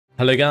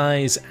Hello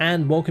guys,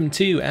 and welcome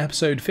to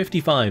episode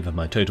 55 of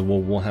my Total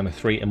War Warhammer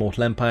 3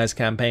 Immortal Empires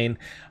campaign,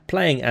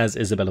 playing as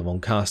Isabella von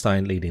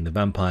Carstein, leading the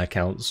vampire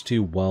counts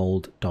to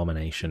world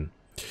domination.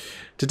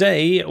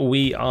 Today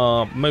we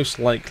are most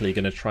likely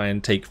going to try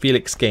and take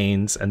Felix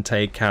Gaines and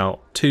take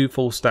out 2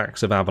 full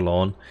stacks of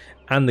Avalon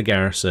and the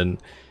garrison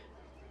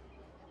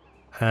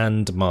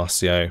and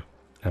Marcio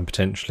and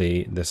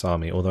potentially this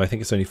army, although I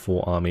think it's only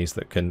 4 armies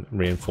that can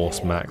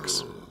reinforce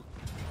max.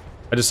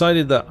 I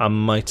decided that I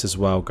might as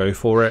well go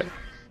for it.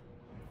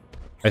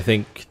 I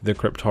think the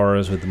Crypt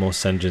Horrors with the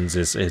Morse engines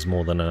is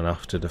more than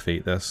enough to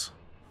defeat this.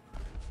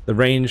 The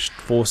ranged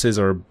forces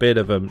are a bit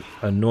of an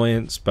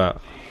annoyance,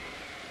 but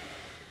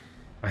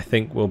I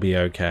think we'll be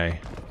okay.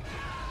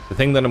 The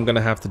thing that I'm going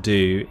to have to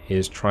do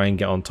is try and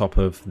get on top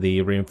of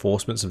the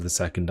reinforcements of the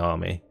second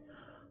army.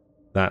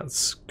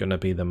 That's going to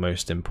be the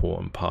most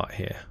important part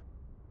here.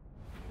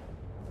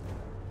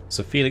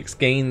 So Felix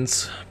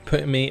Gaines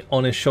putting me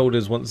on his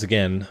shoulders once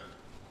again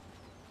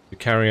to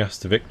carry us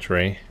to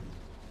victory.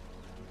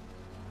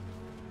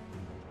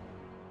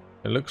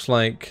 It looks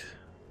like,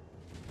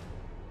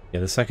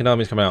 yeah, the second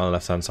army is coming out on the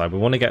left hand side. We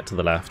want to get to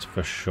the left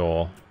for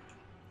sure.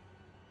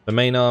 The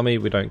main army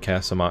we don't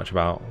care so much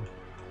about.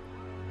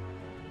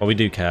 Well, we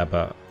do care,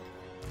 but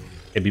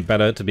it'd be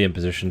better to be in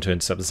position to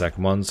intercept the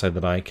second one so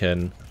that I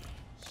can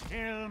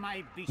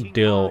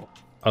deal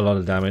a lot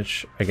of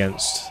damage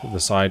against the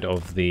side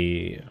of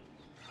the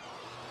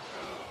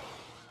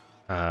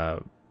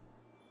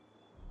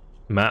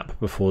map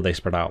before they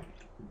spread out.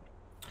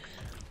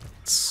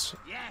 That's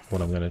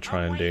what I'm going to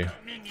try and do.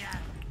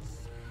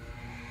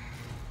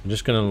 I'm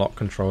just going to lock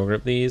control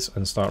grip these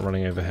and start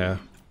running over here.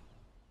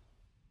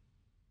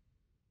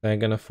 They're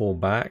going to fall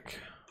back.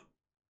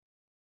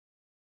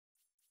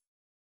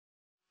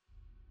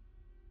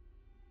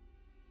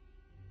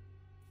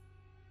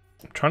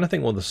 I'm trying to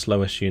think what the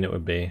slowest unit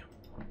would be.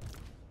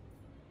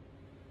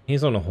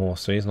 He's on a horse,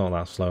 so he's not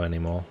that slow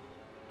anymore.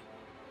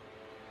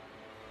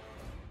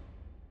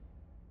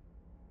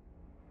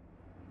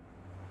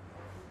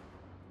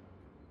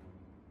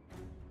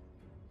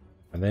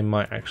 And they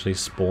might actually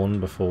spawn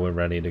before we're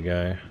ready to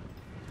go.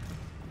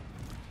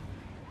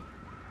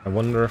 I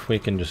wonder if we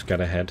can just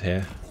get ahead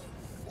here.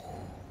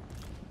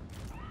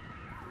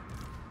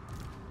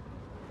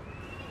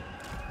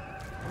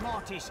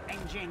 Mortis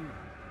engine.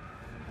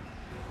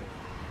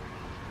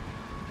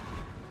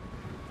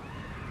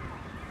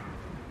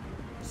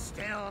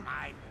 Still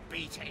my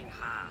beating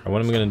heart. And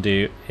what I'm going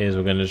to do is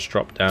we're going to just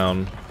drop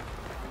down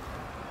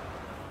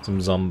some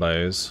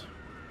zombos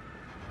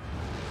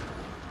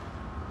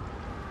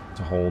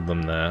to hold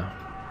them there.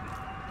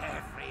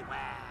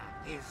 Everywhere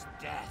is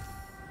death.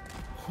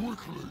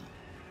 Quickly.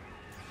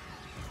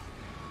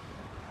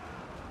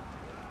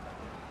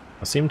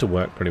 That seemed to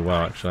work pretty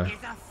well, actually.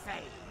 Is a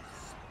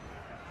phase.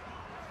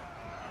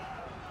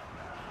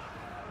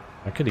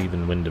 I could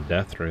even Wind of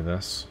Death through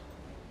this.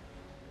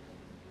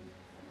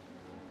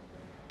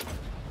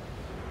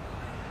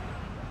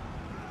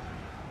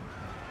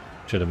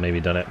 Should have maybe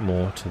done it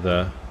more to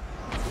the...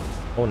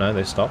 Oh no,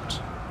 they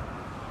stopped.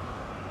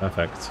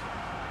 Perfect.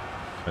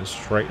 Went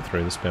straight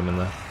through the spearman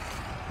there.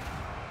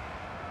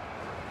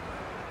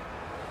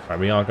 Right,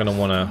 we are going to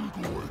want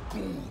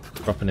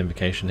to drop an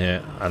invocation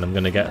here, and I'm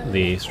going to get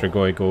the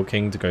Strigoi Gore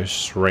King to go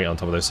straight on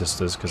top of those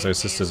sisters, because those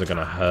sisters are going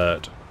to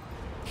hurt.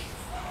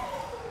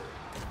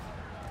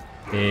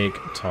 Big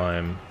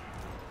time.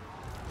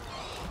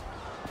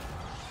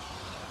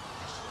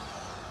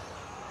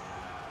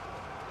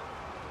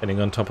 Getting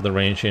on top of the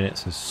range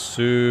units is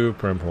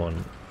super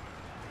important.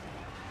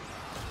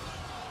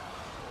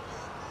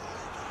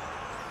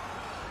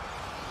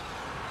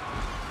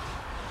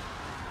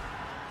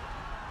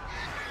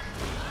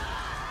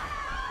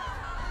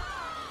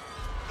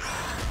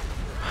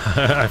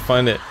 I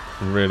find it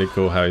really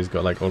cool how he's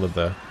got like all of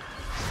the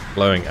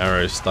glowing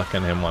arrows stuck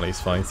in him while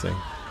he's fighting.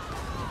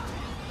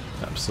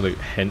 Absolute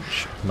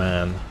hench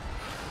man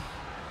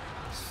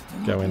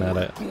going at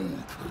it.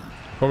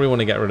 Probably want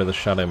to get rid of the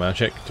shadow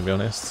magic, to be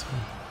honest.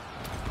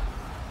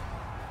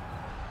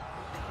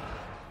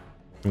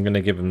 I'm going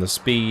to give him the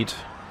speed.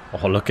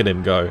 Oh, look at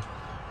him go.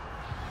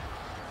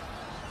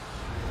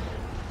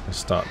 I'll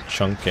start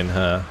chunking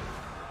her.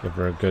 Give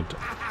her a good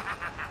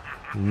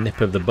nip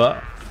of the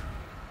butt.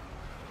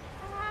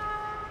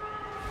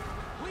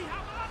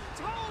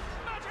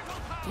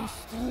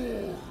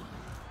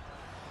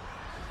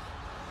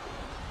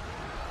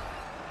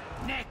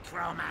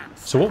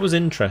 So what was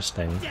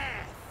interesting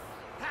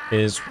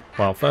is,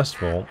 well, first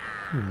of all,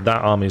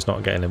 that army's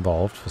not getting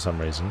involved for some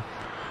reason.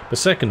 But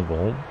second of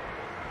all,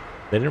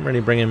 they didn't really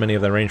bring in many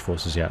of their range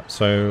forces yet,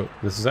 so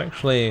this is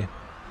actually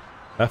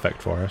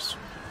perfect for us.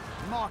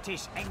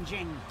 Mortis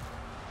engine.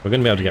 We're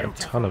going to be able to get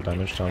a ton of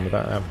damage done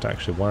without having to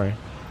actually worry.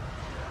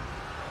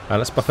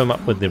 Let's buff him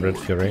up with the Red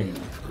Fury.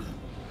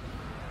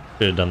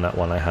 Should have done that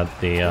when I had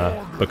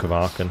the Book of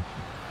Archon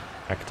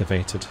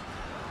activated.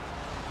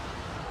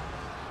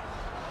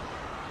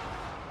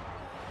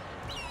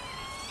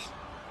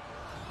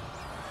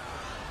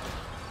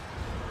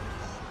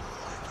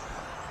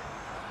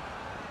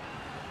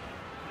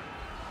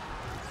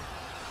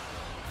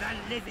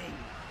 the living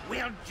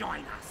will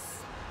join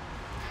us.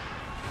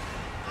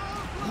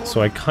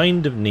 So I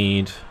kind of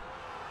need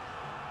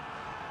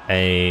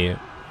a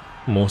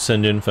Morse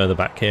engine further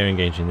back here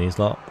engaging these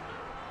lot.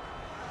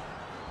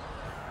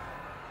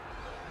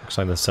 Looks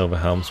like the Silver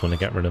Helms want to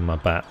get rid of my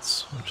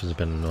bats, which is a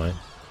bit annoying.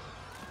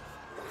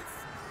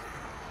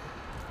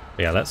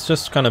 But yeah, let's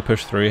just kind of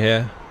push through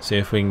here, see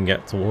if we can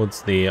get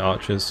towards the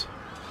archers.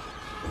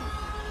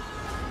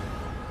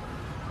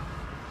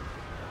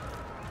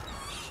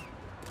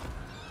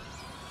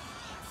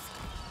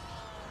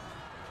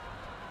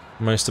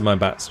 Most of my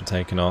bats have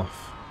taken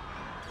off,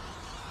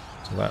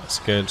 so that's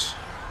good.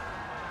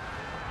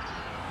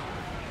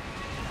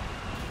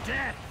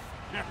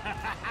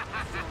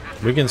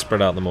 We can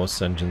spread out the Morse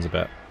engines a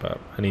bit,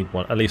 but I need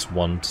one, at least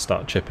one, to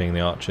start chipping the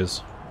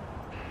archers.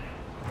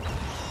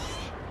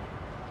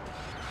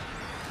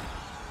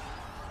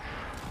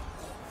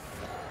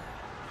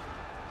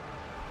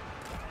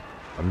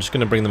 I'm just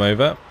going to bring them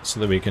over so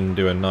that we can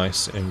do a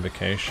nice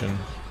invocation.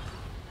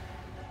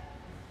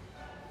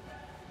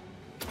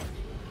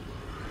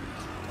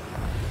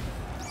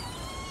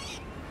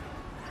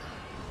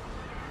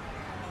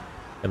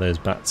 Get those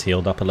bats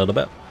healed up a little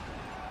bit.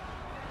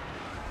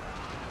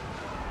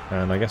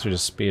 And I guess we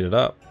just speed it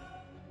up.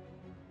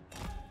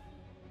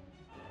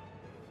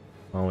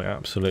 Oh, we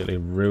absolutely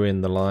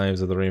ruined the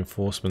lives of the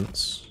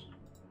reinforcements.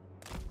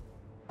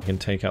 We can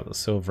take out the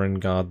Silverin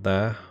Guard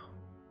there.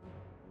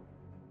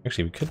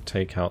 Actually, we could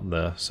take out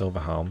the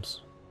Silver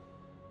Helms.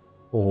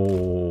 Oh,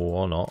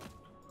 or not.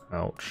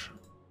 Ouch.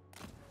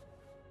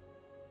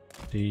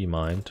 Do you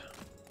mind?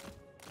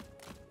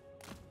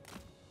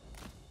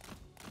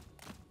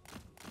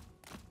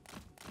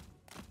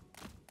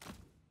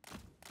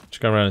 Just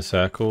go around in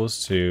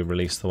circles to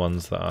release the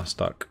ones that are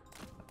stuck.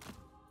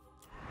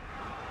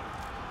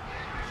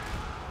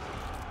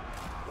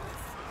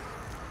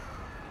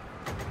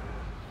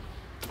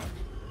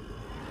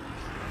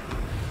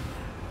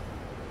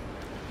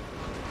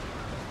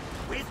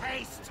 With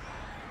haste,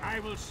 I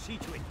will see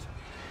to it.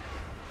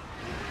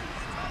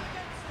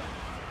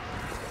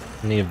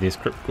 Any of these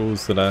crypt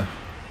ghouls that are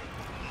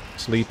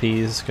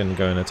sleepies can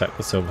go and attack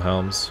the Silver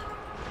Helms.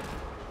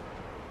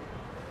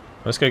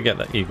 Let's go get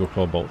that Eagle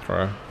Claw Bolt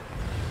Thrower.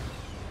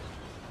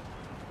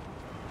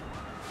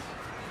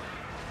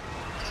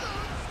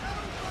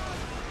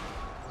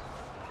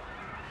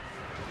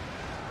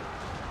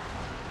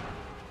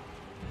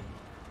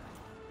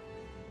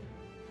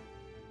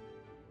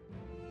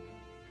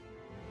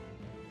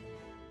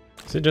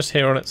 Is it just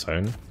here on its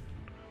own?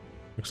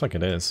 Looks like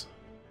it is.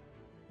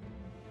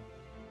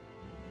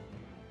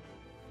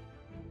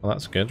 Well,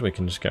 that's good. We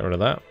can just get rid of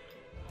that.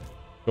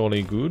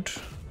 Jolly good.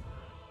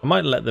 I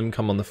might let them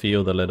come on the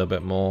field a little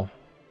bit more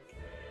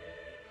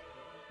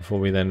before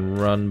we then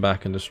run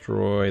back and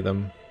destroy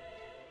them.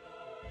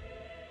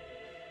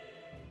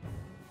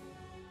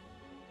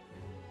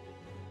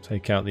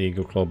 Take out the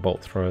Eagle Claw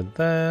Bolt Thrower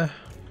there.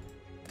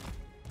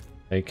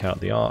 Take out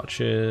the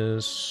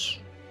archers.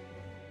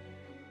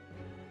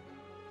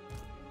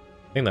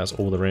 I think that's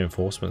all the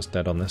reinforcements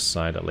dead on this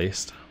side at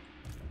least.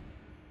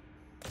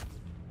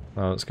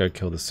 Now let's go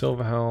kill the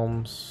Silver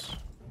Helms.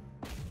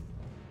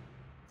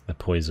 They're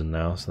poisoned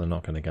now, so they're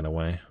not going to get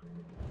away.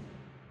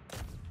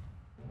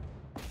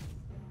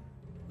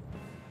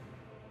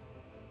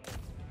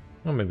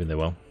 Or maybe they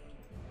will.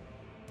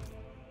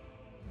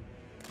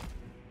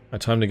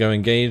 Time to go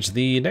engage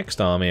the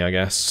next army, I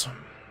guess.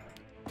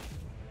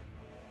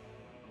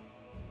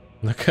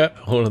 Look at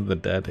all of the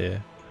dead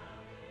here.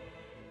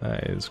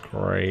 That is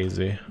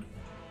crazy.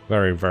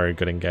 Very, very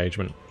good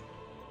engagement.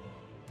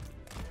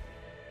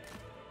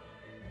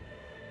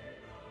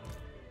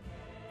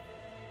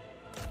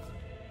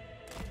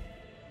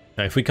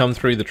 Now, if we come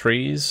through the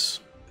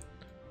trees,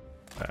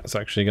 that's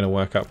actually going to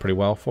work out pretty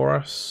well for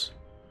us,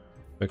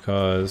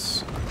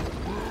 because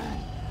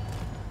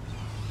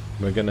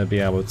we're going to be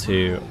able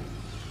to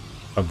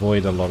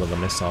avoid a lot of the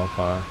missile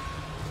fire.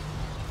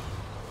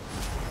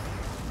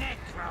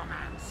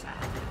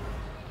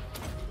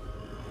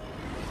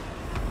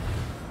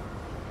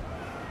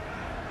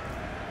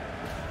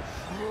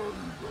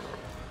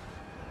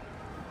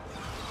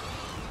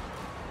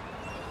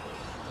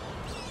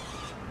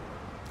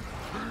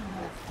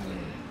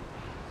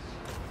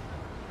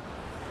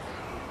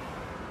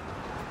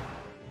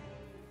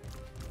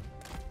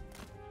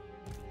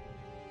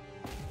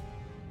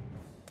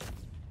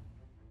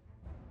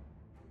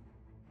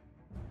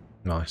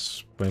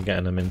 Nice. We're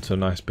getting them into a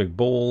nice big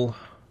ball.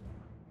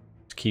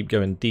 Just keep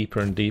going deeper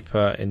and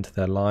deeper into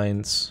their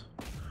lines.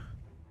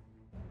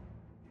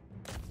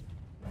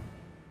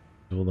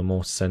 All the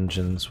Morse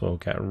engines will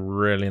get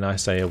really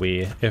nice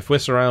AoE. If we're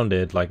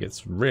surrounded, like,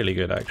 it's really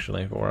good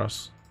actually for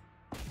us.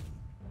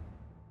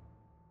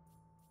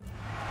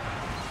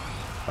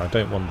 I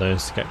don't want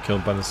those to get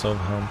killed by the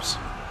Silver Helms.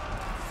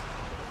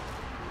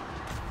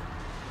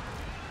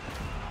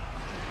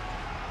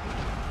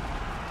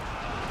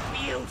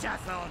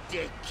 Beautiful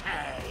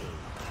decay.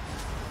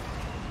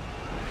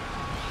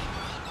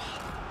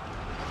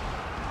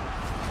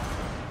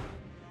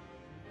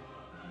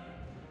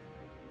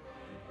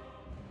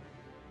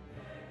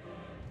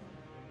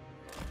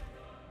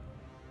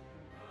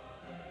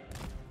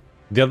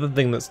 The other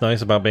thing that's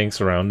nice about being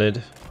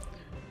surrounded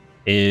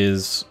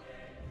is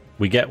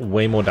we get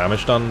way more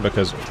damage done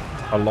because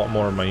a lot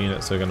more of my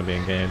units are going to be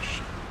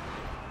engaged.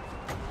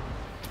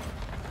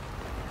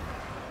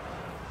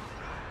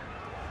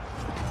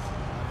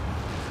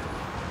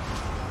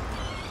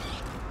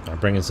 I'm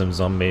bringing some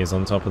zombies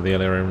on top of the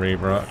Illyrian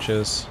Reaver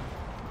archers.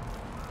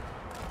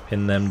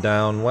 Pin them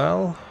down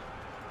well.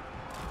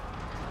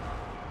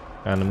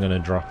 And I'm going to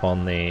drop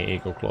on the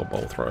Eagle Claw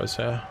bolt throwers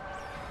here.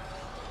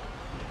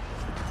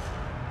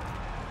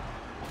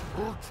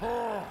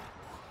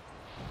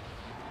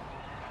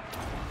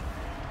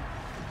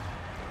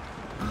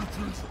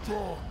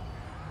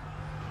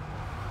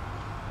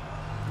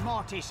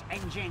 Mortis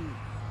engine.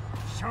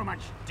 So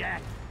much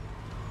death.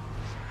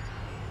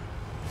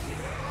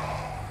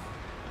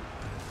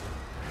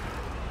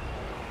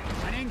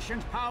 An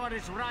ancient power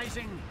is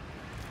rising.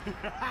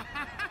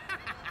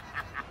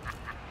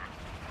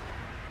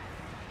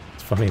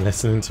 It's funny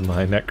listening to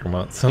my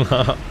necromancer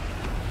laugh.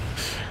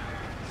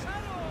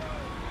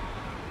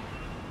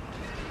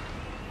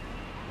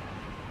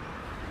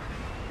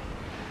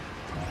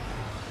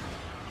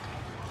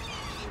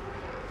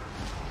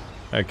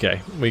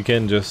 Okay, we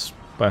can just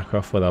back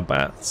off with our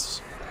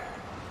bats.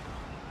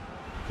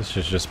 This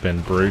has just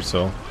been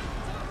brutal.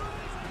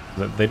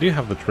 They do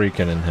have the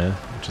Treekin in here,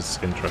 which is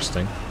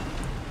interesting.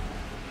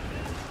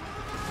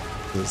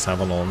 It's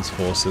Avalon's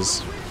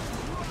forces.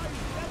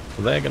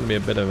 So they're going to be a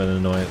bit of an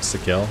annoyance to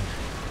kill.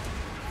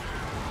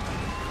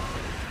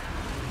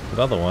 But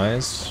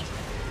otherwise,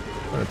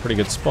 we're in a pretty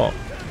good spot.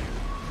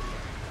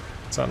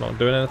 Is that not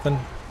doing anything?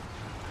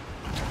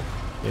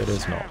 It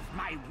is not.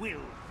 My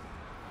will.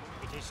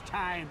 It is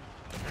time.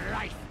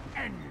 Life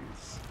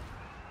ends.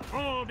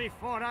 All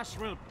before us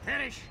will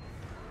perish.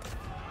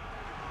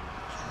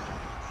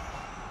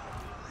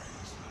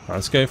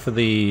 Let's go for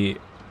the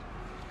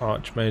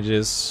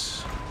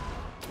Archmages.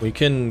 We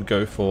can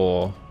go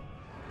for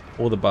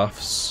all the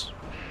buffs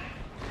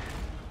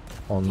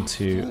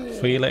onto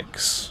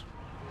Felix.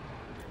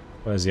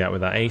 Where's he at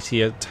with that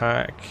 80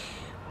 attack?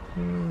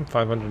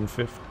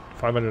 550,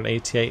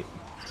 588.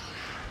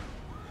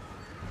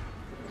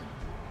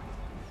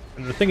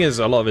 And the thing is,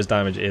 a lot of his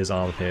damage is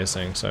armor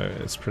piercing, so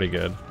it's pretty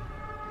good.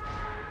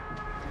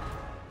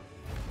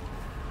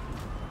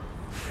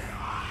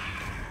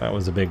 That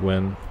was a big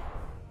win.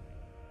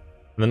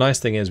 And the nice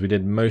thing is we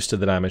did most of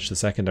the damage to the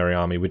secondary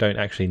army. We don't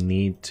actually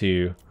need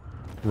to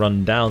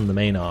run down the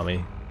main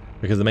army,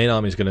 because the main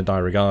army is going to die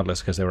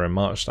regardless because they were in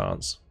march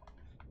stance.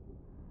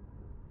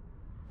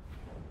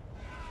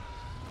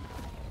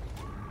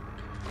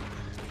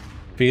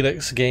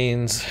 Felix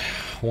gains,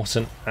 what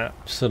an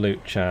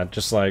absolute Chad,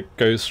 just like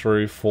goes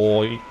through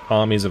 4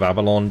 armies of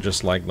Avalon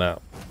just like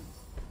that.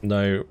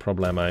 No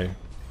problemo.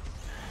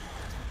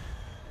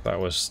 That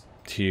was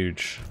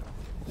huge.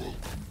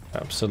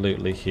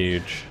 Absolutely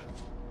huge.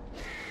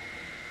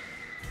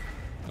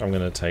 I'm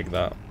going to take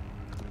that.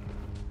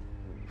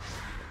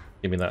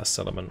 Give me that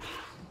settlement.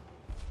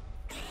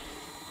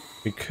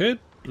 We could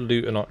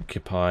loot and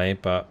occupy,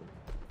 but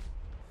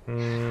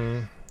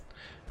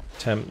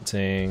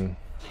tempting.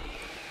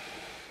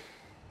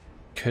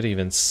 Could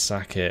even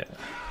sack it.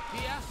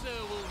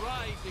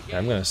 Yeah,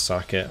 I'm going to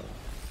sack it.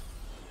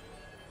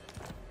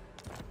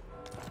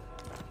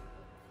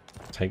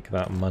 Take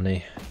that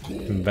money,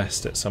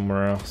 invest it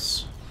somewhere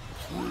else.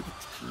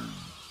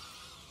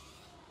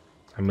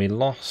 And we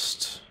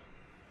lost.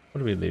 What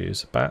did we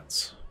lose?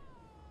 Bats?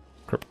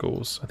 Crypt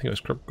Ghouls. I think it was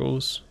Crypt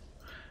Ghouls.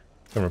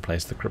 I'm going to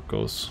replace the Crypt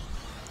Ghouls.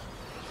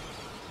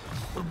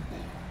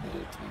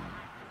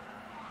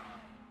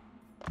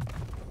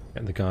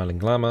 Get the Guile and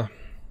Glamour.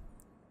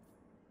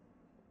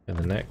 Get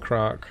the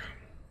Necroc.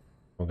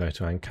 We'll go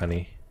to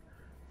Uncanny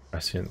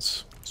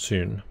Prescience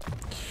soon.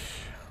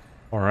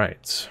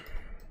 Alright.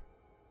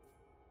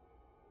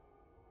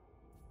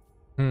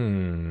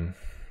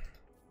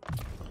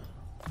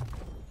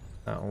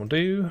 That'll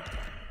do.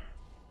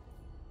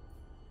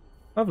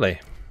 Lovely.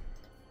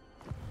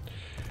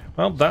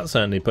 Well, that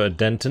certainly put a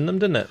dent in them,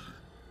 didn't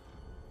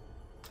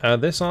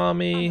it? This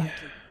army, I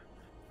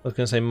was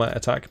going to say might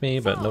attack me,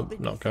 but nope,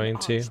 not going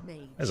to.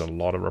 There's a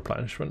lot of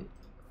replenishment.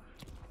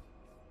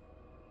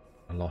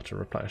 A lot of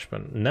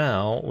replenishment.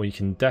 Now we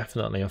can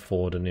definitely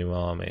afford a new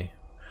army.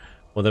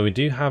 Although we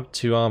do have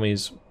 2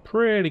 armies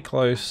pretty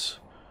close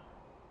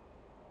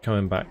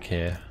coming back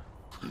here.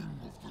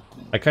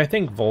 Like, I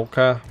think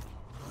Volca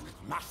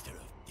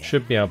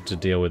should be able to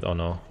deal with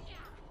Honor.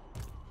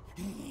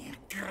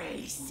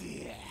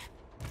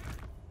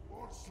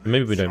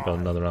 Maybe we don't build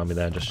another army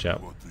there just yet,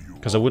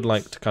 because I would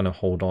like to kind of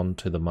hold on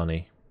to the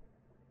money.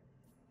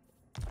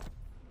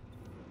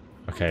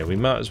 Okay, we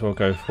might as well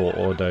go for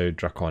Ordo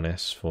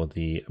Draconis for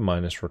the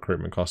minus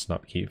recruitment cost and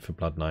upkeep for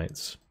Blood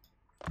Knights.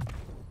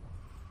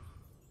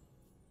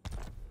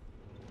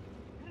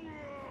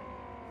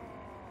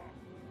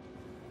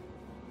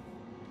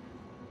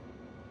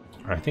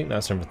 I think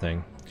that's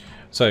everything.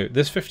 So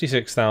this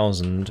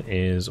 56,000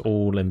 is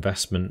all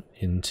investment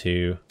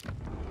into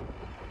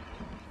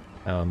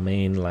our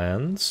main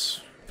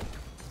lands.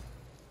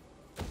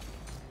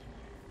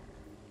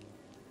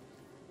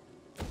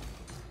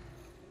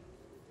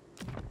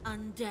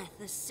 undeath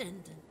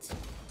ascendant.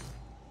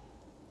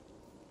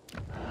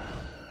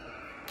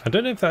 I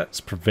don't know if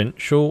that's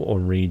provincial or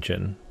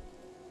region.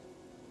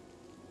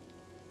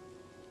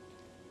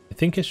 I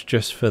think it's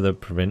just for the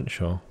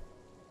provincial.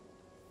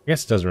 I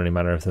guess it doesn't really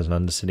matter if there's an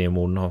Undercity in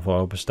Waldenhof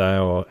or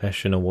Oberstdale or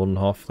Eschen or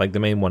Waldenhof. Like, the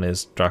main one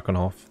is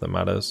Drakenhof that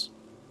matters.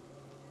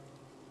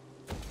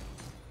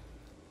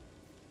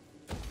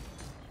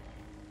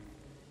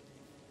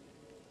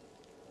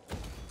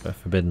 A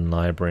Forbidden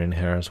Library in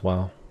here as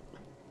well.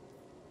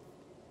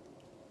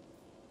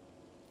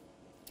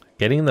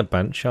 Getting the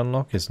Banshee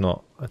unlock is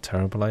not a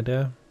terrible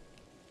idea.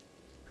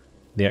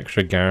 The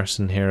extra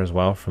garrison here as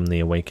well from the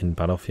Awakened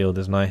Battlefield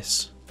is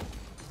nice.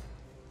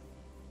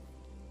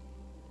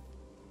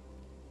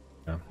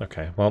 Yeah,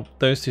 okay, well,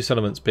 those two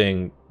settlements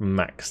being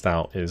maxed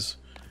out is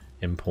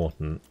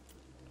important.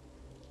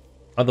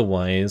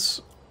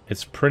 Otherwise,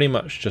 it's pretty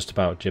much just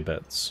about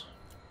gibbets.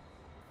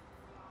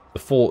 The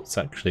forts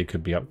actually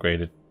could be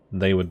upgraded.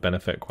 They would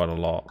benefit quite a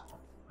lot,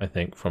 I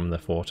think, from the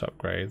fort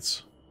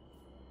upgrades.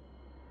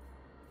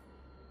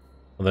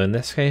 Although in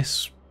this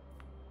case,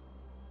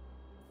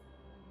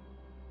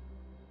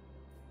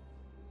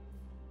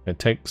 it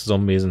takes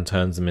zombies and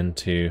turns them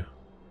into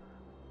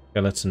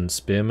skeleton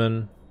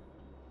spearmen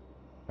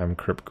and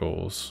crypt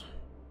ghouls.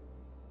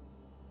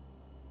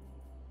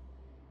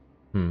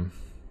 The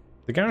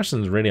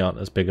garrisons really aren't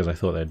as big as I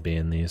thought they'd be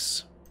in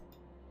these,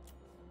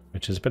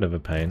 which is a bit of a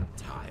pain.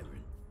 Tyrant.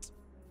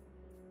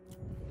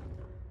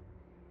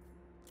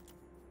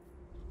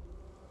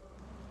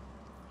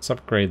 Let's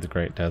upgrade the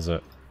Great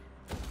Desert.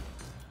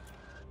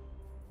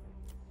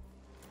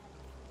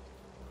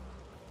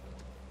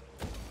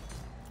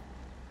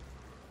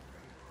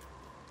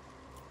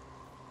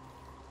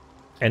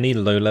 Any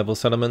low-level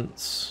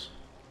settlements?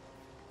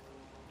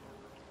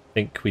 I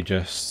think we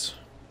just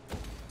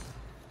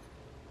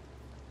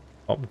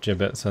pop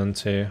gibbets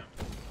into.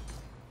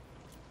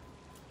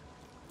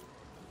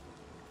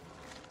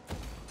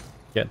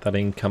 Get that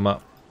income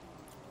up.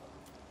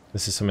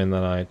 This is something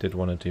that I did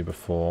want to do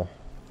before.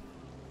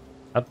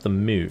 At the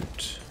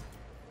moot,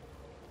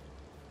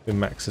 if we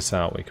max this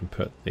out, we can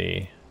put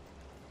the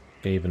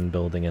Gaven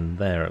building in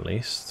there at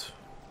least.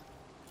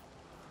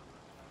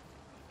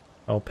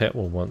 Pit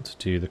will want to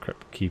do the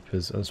Crypt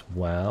Keepers as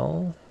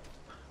well.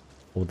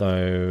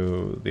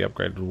 Although the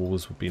upgraded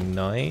walls would be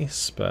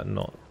nice, but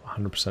not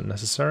 100%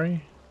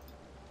 necessary.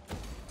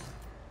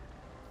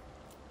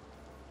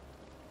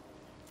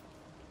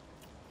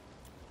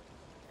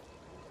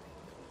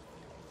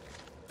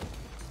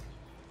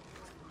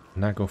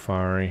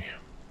 Naglfari.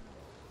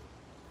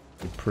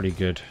 Be pretty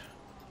good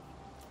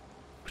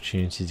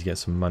opportunity to get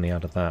some money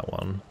out of that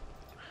one.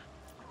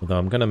 Although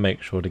I'm going to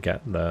make sure to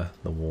get the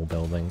wall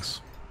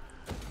buildings.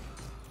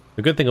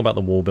 The good thing about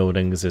the wall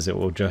buildings is it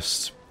will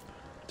just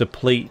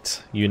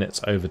deplete units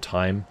over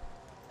time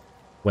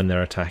when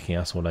they're attacking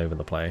us all over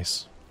the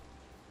place.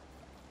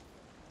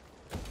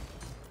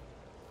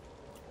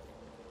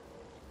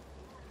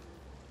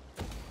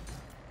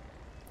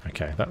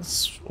 Okay,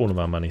 that's all of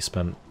our money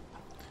spent.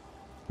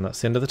 And that's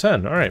the end of the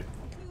turn. Alright.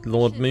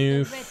 Lord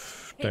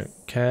move. Don't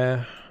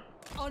care.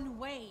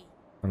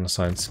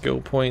 Unassign skill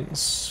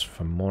points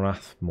for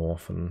Morath,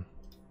 Morph, and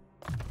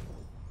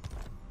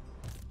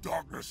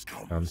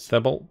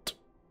Thebolt.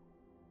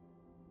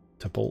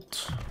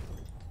 Thebolt.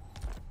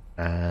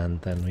 And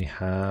then we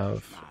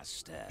have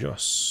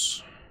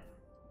Joss.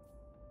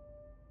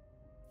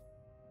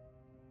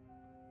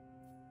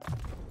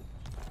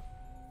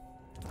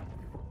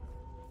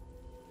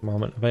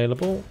 Moment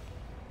available.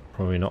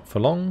 Probably not for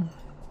long.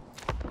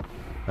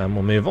 And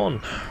we'll move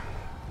on.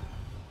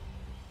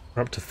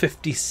 We're up to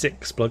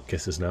 56 blood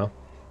kisses now.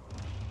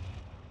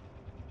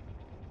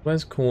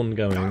 Where's Khorne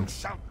going?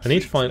 I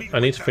need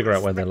to figure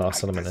out where their last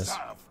settlement is.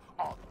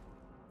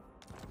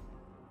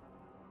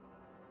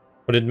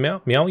 Or did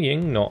Miao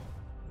Ying not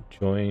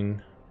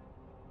join?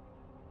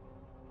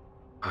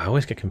 I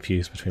always get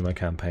confused between my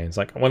campaigns.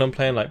 Like when I'm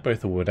playing like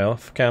both the Wood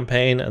Elf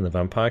campaign and the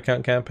Vampire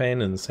Count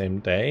campaign in the same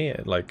day,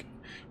 it like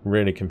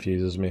really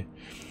confuses me.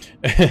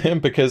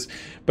 Because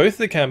both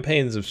the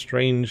campaigns have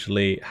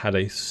strangely had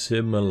a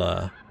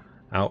similar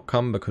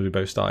outcome because we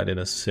both started in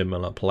a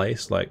similar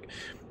place. Like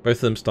both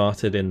of them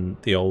started in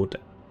the old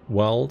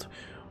world.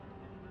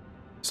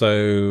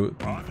 So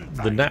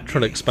the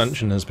natural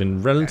expansion has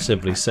been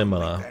relatively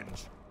similar.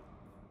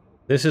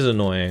 This is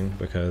annoying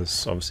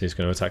because obviously he's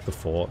going to attack the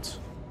fort.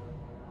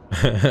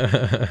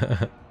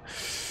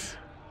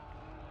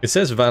 It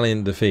says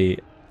Valiant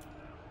Defeat.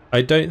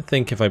 I don't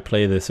think if I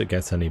play this it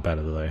gets any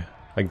better though.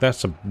 Like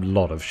that's a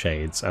lot of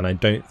shades and I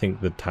don't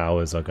think the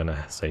towers are going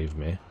to save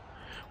me.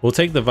 We'll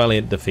take the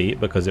Valiant Defeat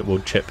because it will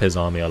chip his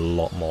army a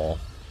lot more.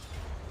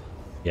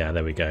 Yeah,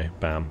 there we go.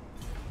 Bam.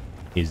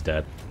 He's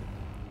dead.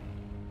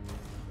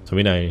 So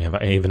we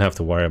don't even have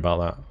to worry about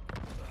that.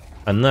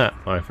 And that,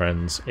 my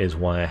friends, is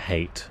why I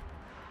hate,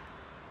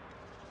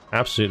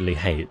 absolutely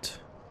hate,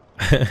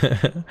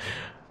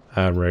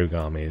 rogue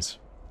armies.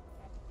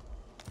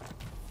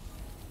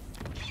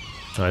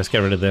 Alright, let's get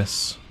rid of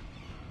this.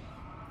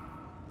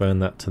 Burn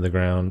that to the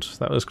ground.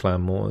 That was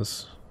Clan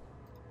Wars.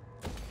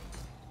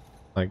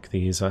 Like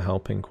these are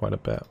helping quite a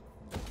bit.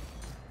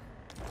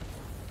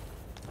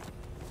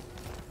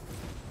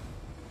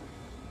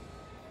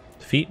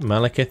 Defeat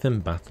Malekith in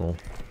battle.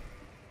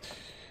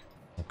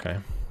 Okay.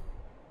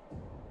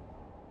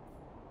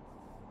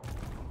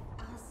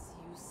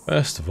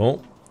 First of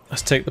all,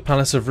 let's take the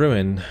Palace of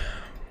Ruin.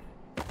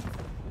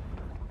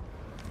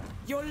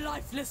 Your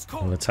lifeless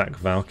We'll attack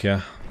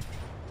Valkyr.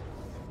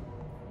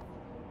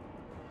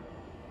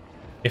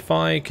 If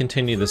I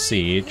continue the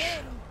siege,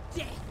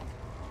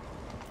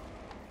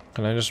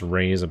 can I just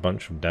raise a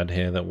bunch of dead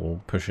here that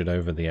will push it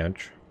over the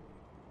edge?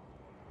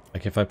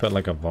 Like if I put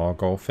like a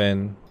Vargolf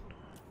in,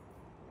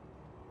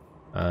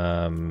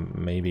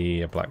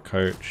 maybe a Black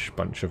Coach,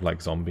 bunch of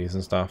like zombies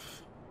and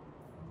stuff.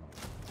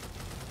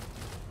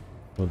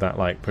 Will that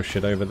like push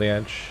it over the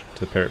edge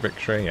to Pyrrhic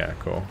Victory? Yeah,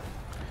 cool.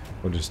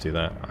 We'll just do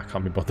that. I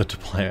can't be bothered to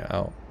play it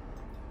out.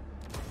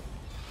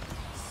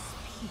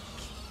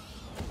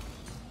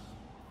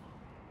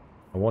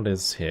 What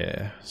is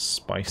here?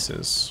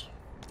 Spices.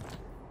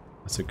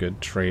 That's a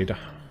good trade.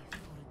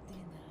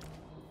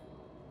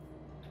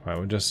 Right,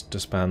 we'll just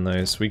disband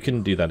those. We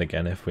can do that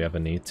again if we ever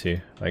need to.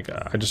 Like,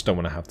 I just don't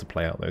want to have to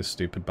play out those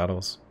stupid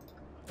battles.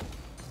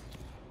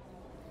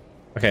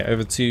 Okay,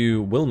 over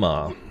to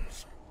Wilmar.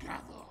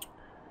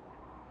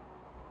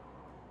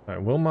 Right,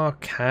 Wilmar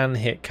can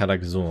hit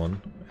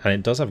Kadak-Zorn, and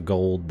it does have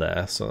gold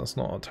there, so that's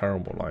not a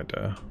terrible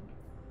idea.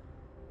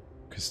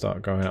 Could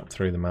start going up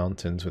through the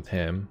mountains with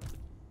him.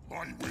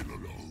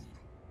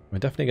 We're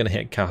definitely going to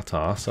hit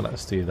Qatar, so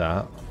let's do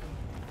that.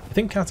 I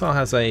think Qatar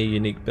has a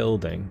unique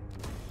building.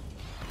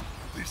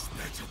 This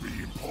better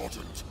be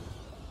important.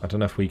 I don't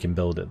know if we can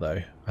build it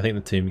though. I think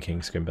the Tomb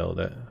Kings can build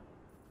it.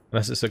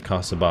 Unless it's at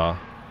Karsabar.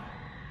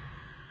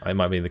 It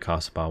might be the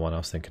Karsabar one I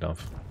was thinking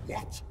of.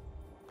 What?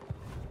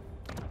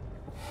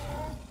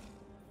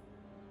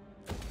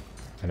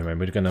 Anyway,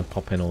 we're going to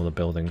pop in all the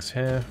buildings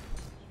here.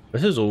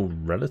 This is all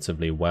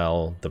relatively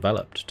well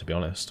developed, to be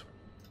honest.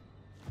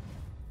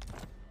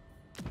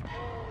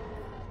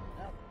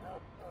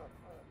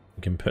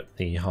 We can put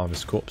the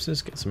Harvest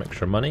Corpses, get some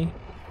extra money.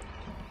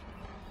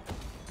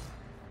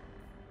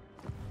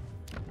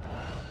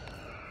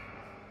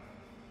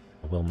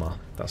 Wilmar,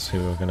 that's who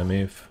we're going to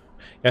move.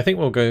 Yeah, I think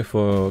we'll go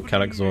for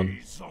Kadak-Zorn.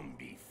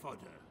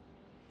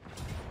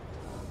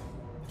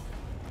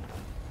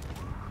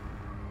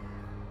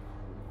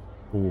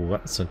 Ooh,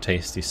 that's a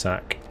tasty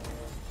sack.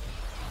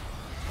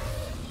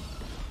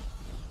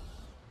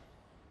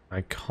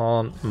 I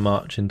can't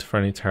march into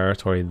friendly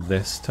territory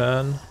this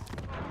turn,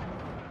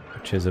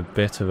 which is a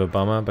bit of a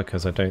bummer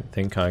because I don't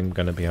think I'm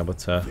going to be able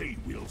to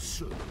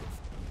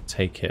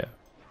take it.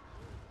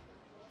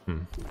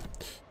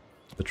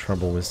 The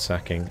trouble with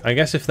sacking. I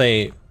guess if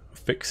they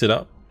fix it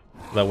up,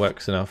 that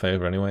works in our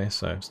favour anyway,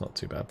 so it's not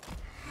too bad.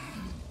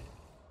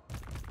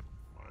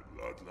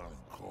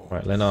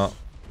 Right, Lennart.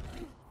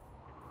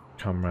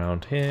 Come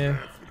round here.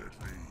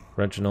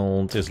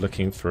 Reginald is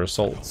looking for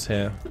assaults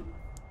here.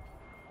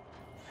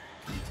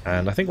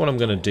 And I think what I'm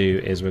going to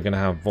do is we're going to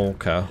have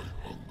Volker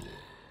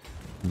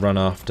run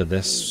after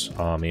this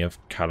army of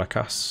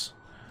Karakas.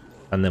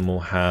 And then we'll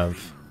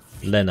have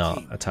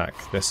Lennart attack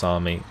this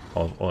army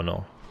of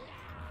Honor.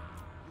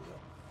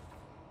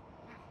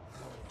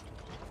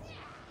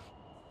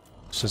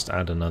 Let's just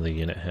add another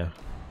unit here.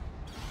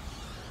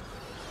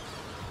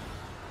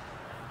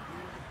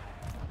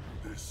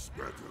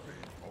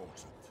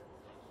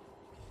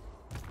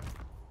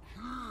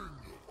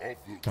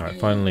 Alright,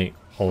 finally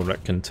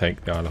Ulrich can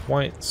take the Isle of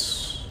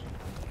Wights.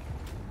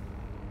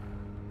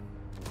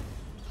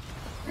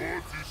 What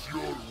is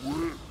your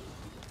will?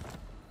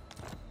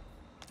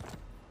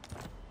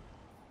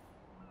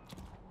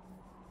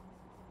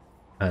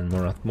 And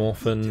Morath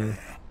Morphin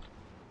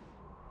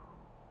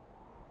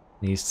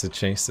needs to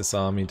chase this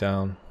army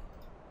down.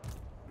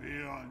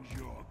 Beyond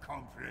your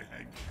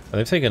comprehension. And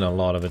they've taken a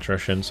lot of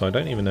attrition, so I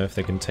don't even know if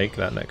they can take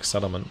that next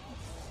settlement.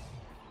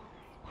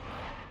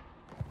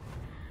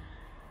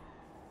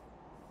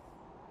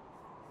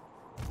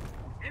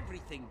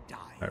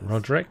 Right,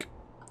 Roderick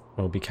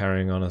will be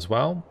carrying on as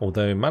well,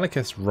 although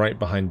Malekith's right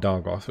behind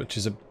Dargoth, which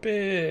is a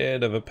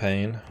bit of a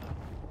pain.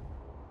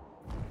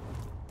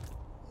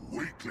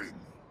 Weakling.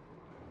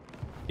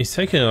 He's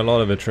taking a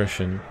lot of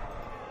attrition.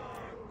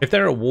 If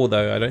they're at war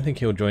though, I don't think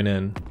he'll join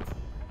in.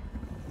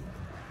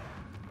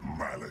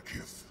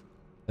 Malekith.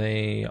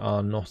 They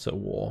are not at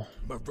war.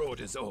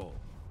 Marauders all.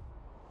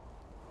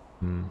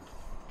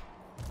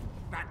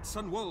 Bats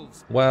and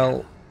wolves.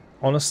 Well,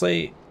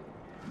 honestly,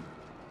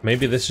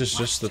 maybe this is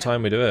just the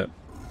time we do it.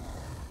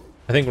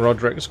 I think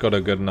Roderick's got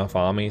a good enough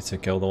army to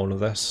kill all of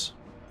this.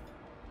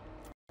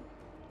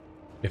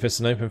 If it's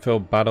an open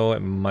field battle, it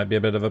might be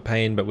a bit of a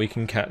pain, but we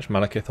can catch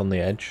Malekith on the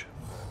edge.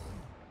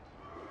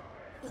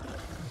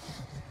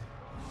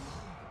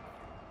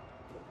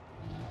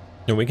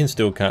 And we can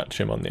still catch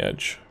him on the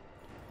edge.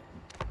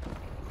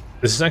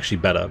 This is actually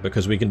better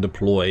because we can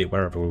deploy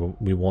wherever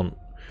we want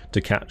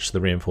to catch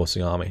the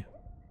reinforcing army.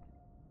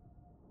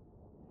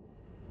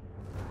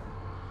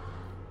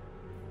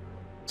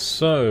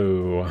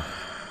 So,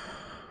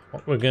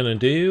 What we're going to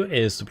do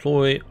is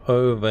deploy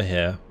over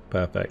here.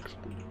 Perfect.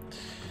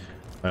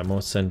 Right,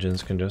 most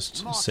engines can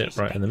just sit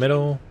right in the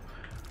middle.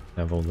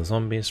 Have all the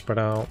zombies spread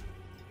out.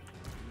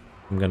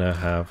 I'm going to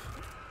have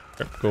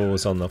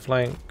reptiles on the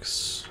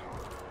flanks.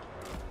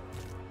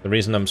 The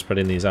reason I'm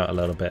spreading these out a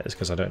little bit is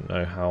because I don't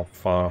know how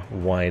far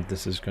wide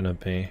this is going to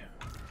be.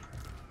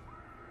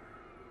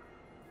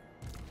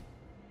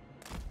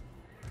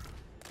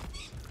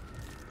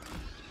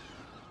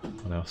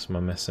 What else am I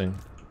missing?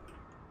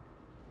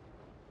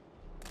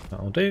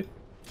 That'll do.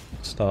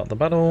 Start the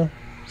battle.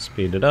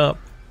 Speed it up.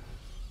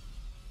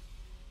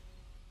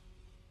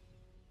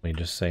 We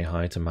just say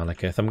hi to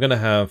Malekith. I'm going to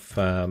have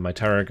my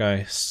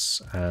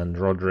Terrorgeists and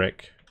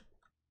Roderick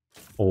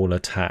all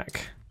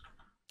attack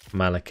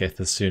Malekith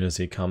as soon as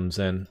he comes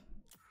in.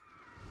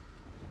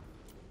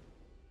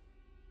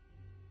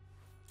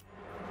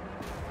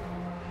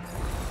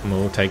 And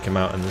we'll take him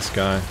out in the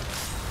sky.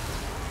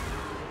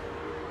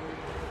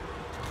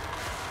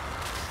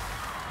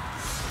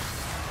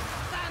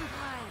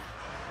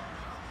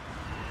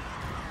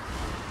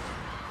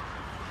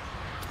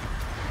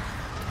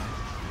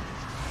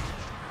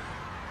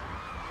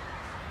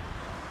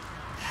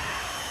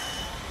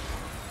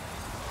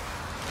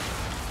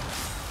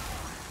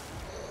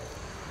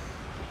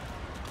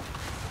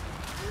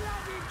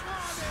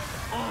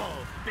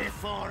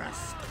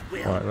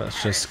 Right,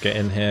 let's just get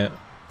in here.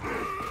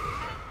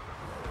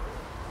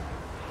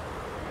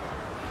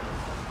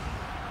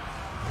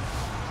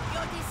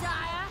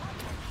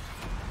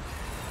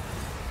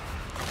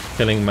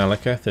 Killing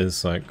Malekith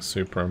is like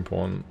super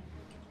important,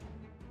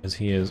 as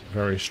he is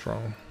very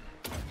strong.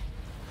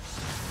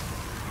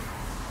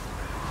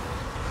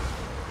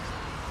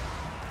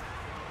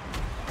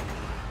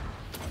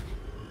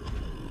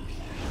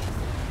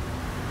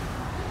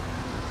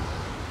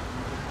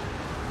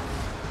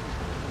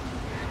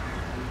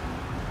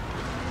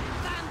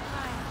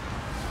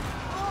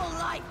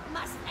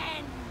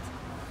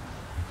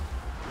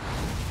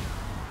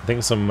 I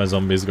think some of my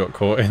zombies got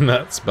caught in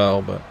that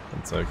spell, but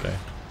it's okay.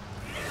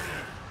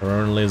 They're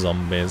only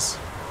zombies.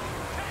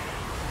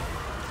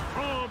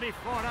 All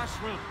before us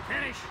will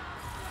perish.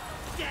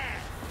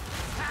 Death.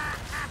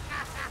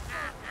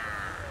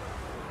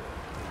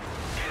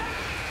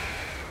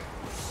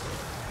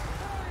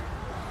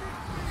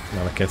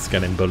 Malekith's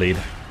getting bullied.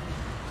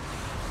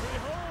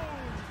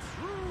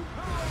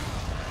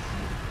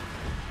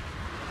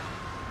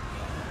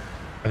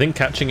 I think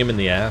catching him in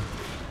the air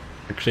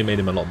actually made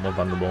him a lot more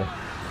vulnerable.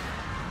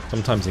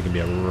 Sometimes he can be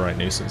a right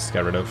nuisance to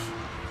get rid of.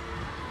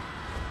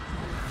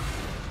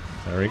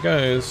 There he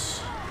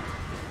goes.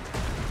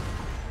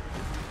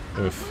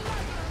 Oof.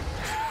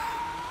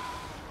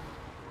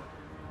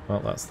 Well,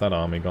 that's that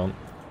army gone.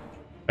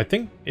 I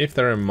think if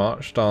they're in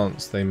march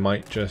stance, they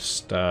might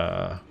just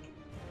die.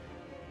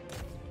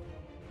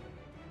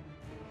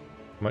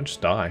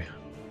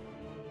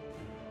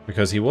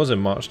 Because he was in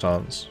march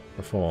stance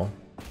before.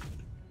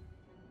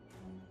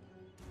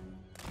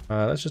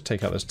 Let's just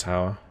take out this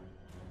tower.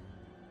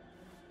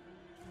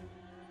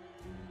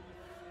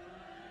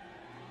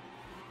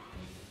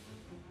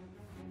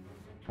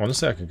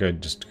 Honestly, I could go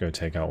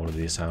take out all of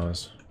these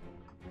towers.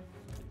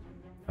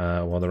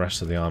 While the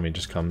rest of the army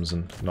just comes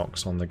and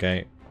knocks on the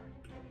gate.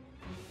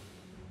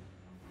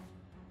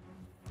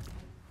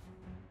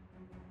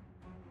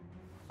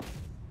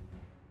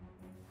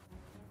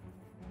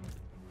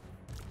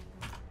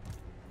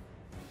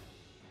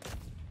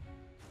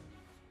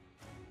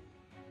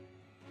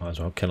 Might as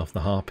well kill off the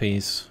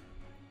harpies.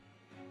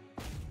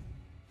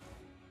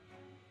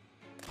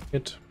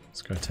 Good.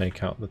 Let's go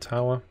take out the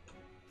tower.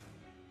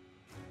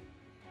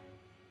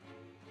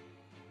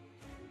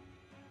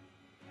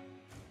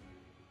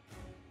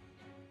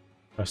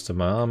 Rest of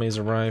my army's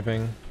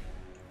arriving.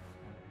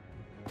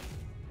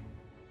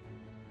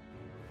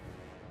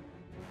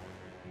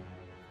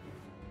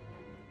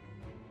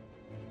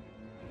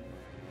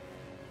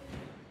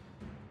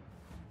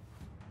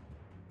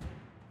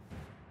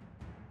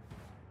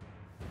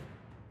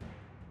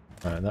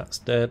 Alright, that's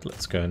dead.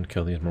 Let's go and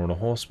kill the Immortal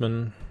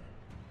Horseman.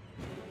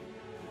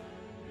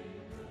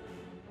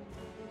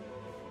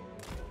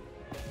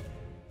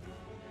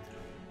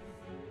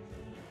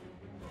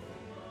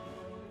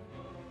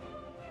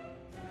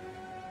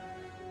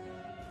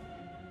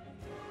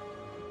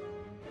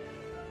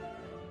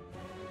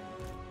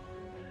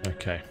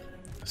 Okay,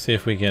 see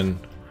if we can.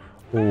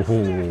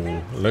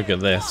 Ooh, look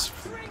at this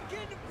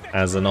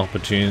as an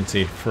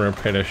opportunity for a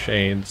pit of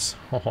shades.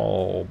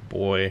 Oh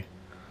boy,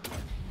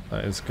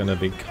 that is gonna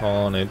be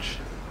carnage.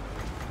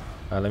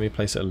 Let me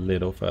place it a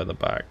little further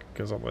back,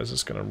 because otherwise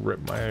it's gonna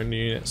rip my own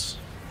units.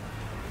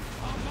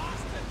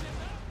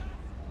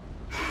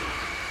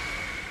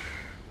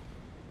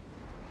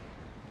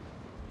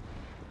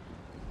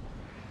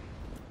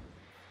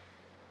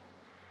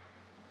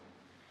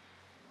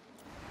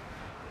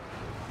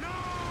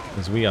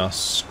 Because we are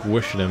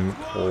squishing them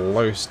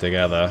close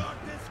together.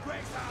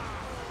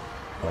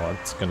 Oh,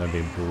 it's gonna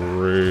be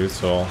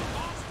brutal.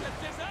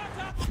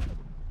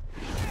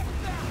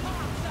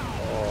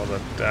 Oh, the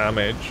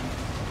damage.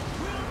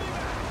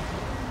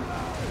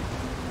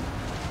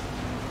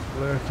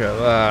 Look at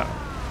that.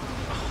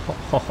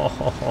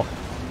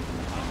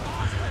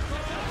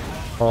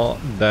 Hot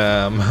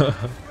damn.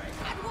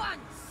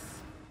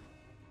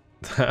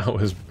 That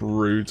was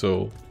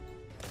brutal.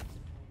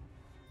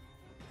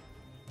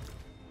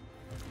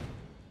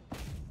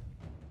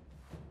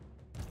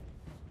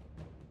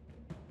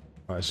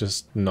 Right, let's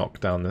just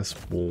knock down this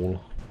wall.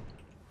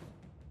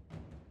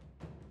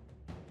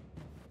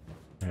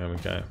 There we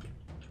go.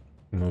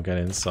 And we'll get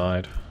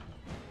inside.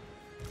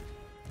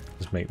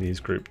 Just make these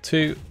group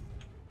 2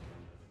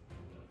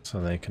 so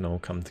they can all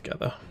come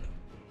together.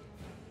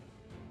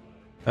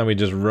 And we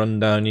just run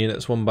down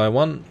units one by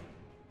one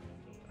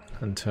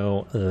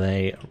until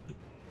they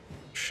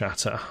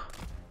shatter.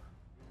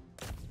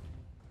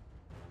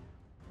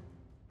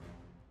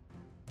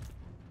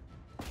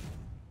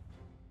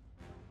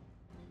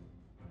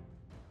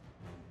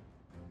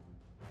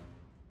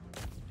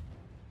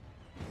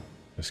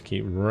 Just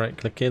keep right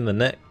clicking the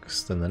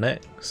next and the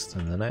next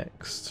and the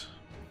next.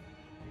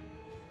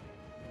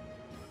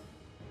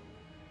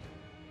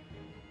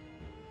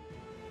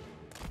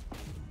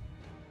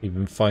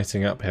 Even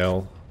fighting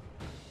uphill.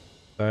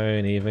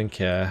 Don't even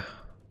care.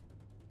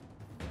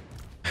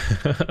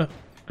 It's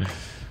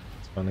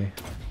funny.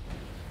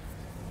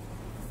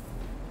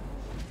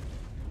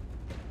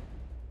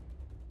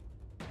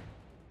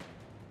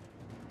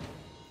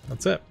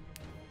 That's it.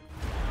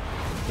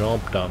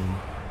 Job done.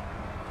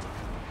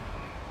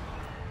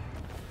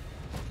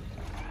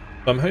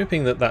 I'm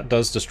hoping that that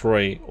does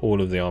destroy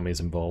all of the armies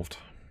involved.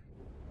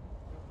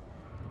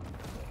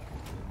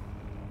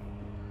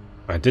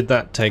 Did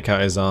that take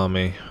out his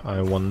army?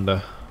 I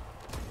wonder.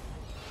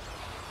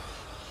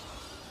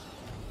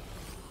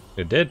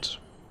 It did.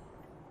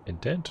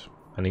 It did.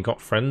 And he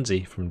got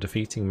Frenzy from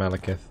defeating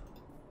Malekith.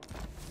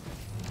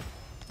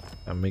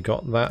 And we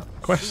got that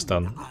quest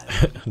done.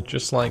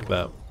 Just like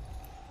that.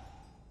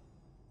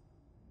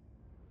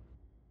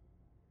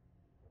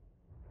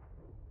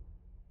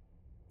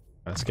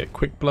 Let's get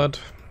Quick Blood.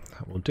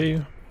 That will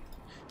do.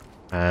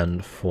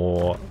 And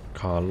for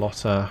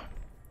Carlotta,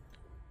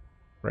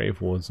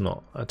 Brave Ward's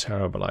not a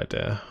terrible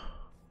idea.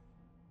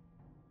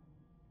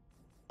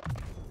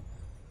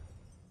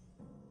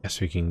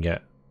 Guess we can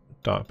get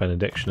Dark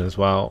Benediction as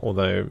well,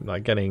 although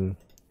like getting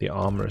the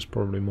armor is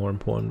probably more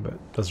important, but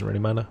it doesn't really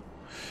matter.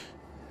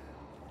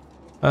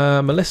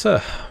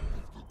 Melissa.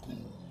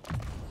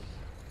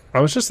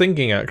 I was just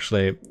thinking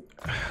actually,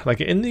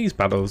 like in these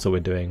battles that we're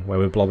doing where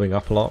we're blobbing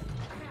up a lot,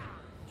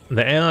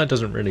 the AI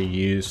doesn't really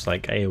use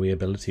like AoE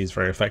abilities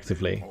very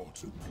effectively.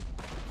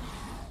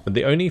 But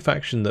the only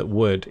faction that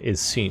would is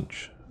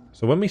Siege.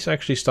 So when we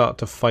actually start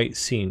to fight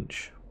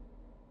Siege,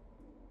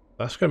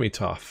 that's going to be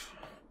tough.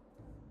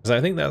 Because I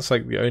think that's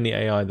like the only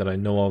AI that I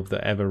know of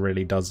that ever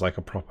really does like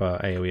a proper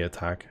AoE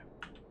attack.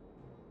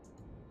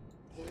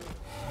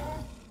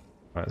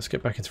 Alright, let's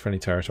get back into friendly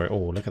territory. Oh,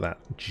 look at that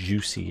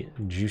juicy,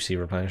 juicy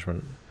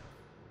replenishment.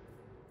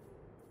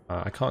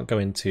 I can't go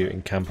into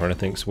encamp or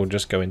anything, so we'll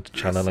just go into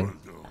channeling.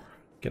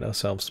 Get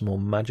ourselves some more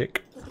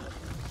magic.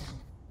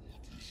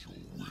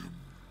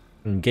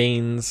 And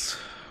Gaines,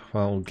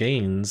 well,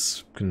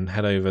 Gaines can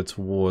head over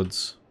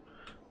towards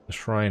the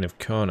Shrine of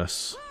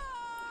Kurnus.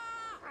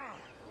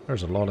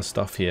 There's a lot of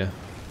stuff here.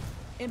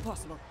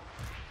 Impossible.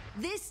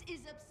 This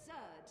is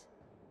absurd.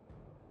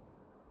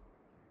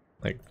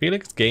 Like,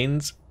 Felix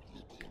Gaines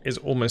is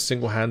almost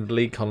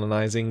single-handedly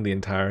colonizing the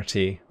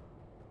entirety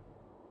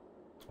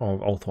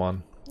of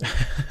Ulthuan.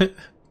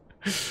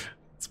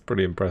 It's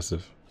pretty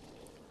impressive.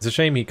 It's a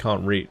shame he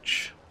can't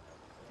reach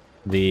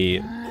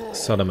the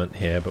settlement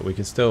here, but we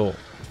can still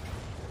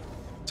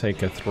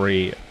take a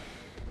 3-army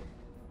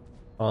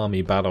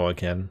battle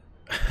again.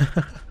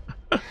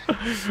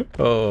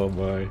 Oh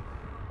my.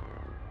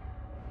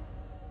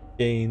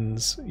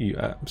 Gaines, you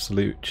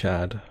absolute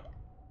Chad.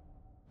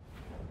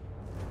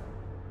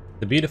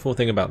 The beautiful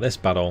thing about this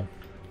battle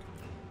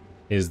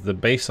is the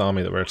base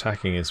army that we're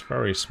attacking is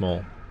very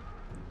small.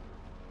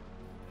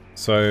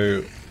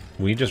 So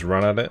we just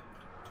run at it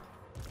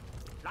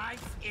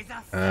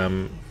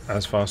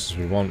as fast as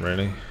we want,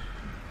 really.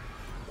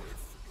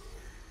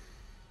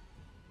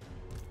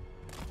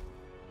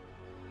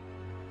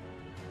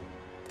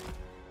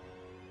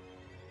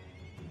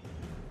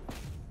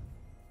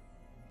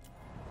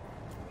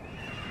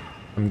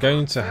 I'm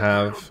going to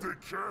have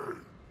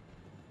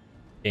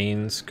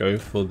Gaines go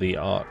for the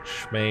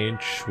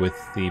Archmage with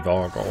the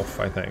Vargolf,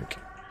 I think.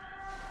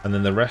 And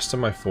then the rest of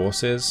my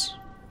forces,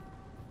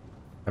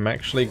 I'm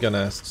actually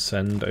gonna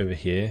send over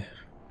here.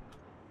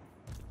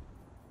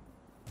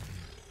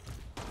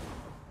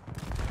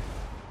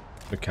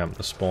 To camp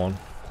the spawn.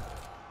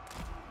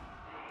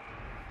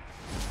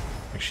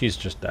 Like, she's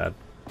just dead.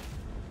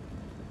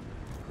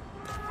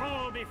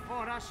 All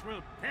before us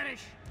will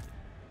perish.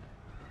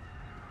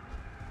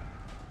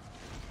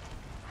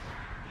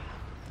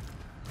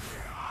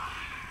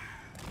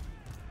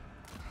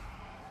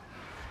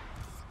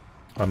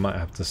 I might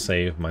have to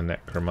save my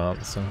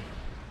Necromancer.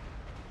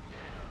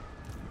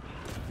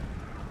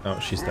 Oh,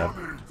 she's dead.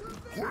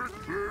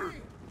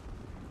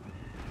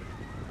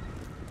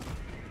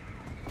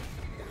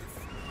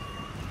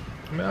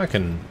 I mean, I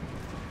can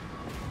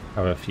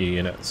have a few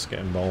units get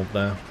involved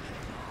there.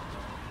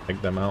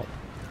 Take them out.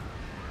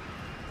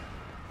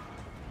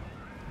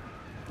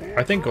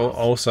 I think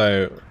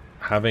also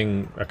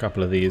having a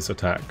couple of these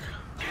attack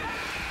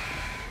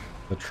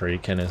the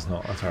Treekin is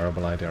not a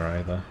terrible idea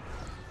either.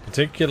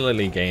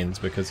 Particularly Gaines,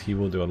 because he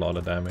will do a lot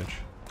of damage.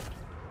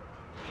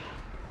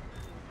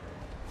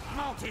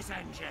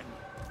 Multi-engine.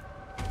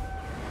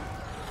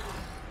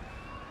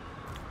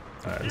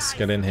 Alright, let's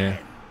get in here.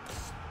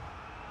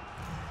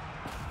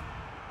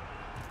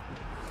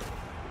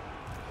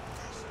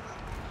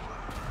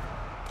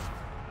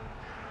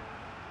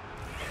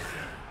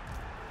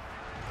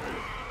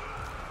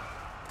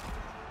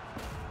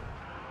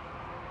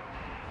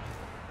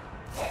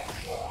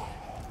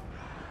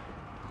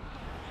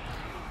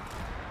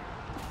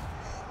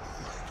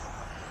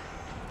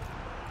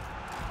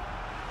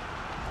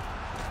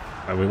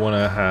 We want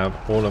to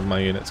have all of my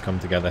units come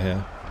together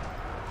here.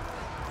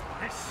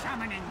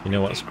 You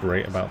know what's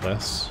great about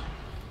this?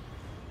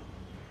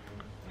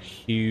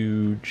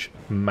 Huge,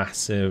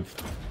 massive,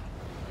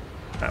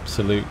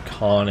 absolute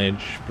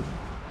carnage,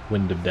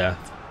 wind of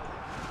death.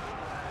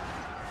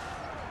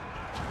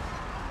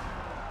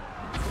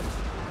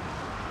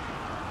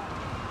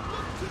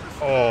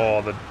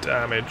 Oh, the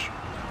damage.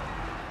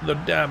 The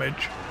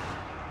damage.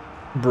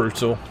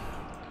 Brutal.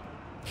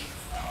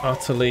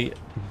 Utterly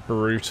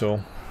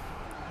brutal.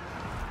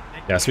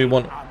 Yeah, so we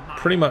want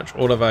pretty much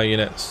all of our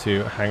units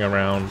to hang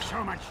around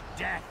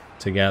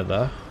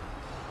together,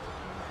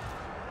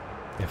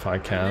 if I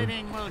can.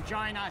 Will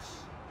join us.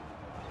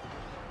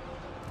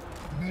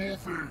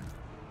 Let's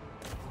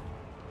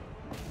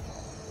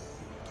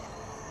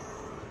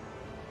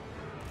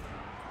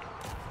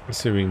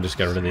see if we can just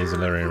get rid of these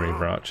Illyrian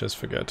Reaver archers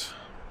for good.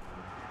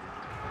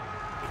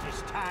 It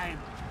is time.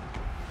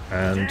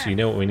 And you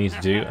know what we need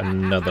to do?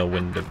 Another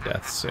Wind of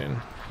Death soon.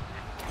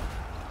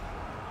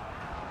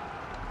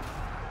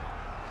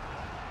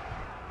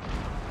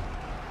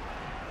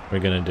 We're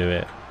going to do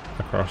it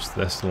across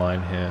this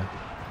line here.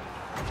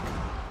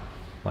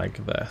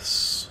 Like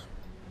this.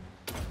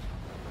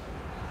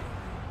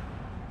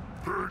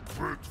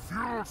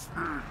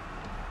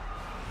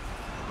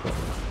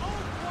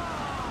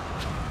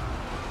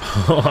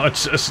 Oh,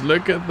 just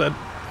look at the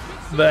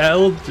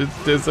health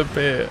just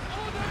disappear.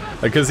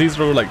 Because these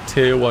are all like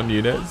tier 1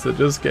 units, they're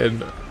just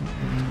getting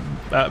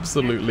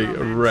absolutely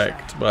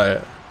wrecked by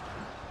it.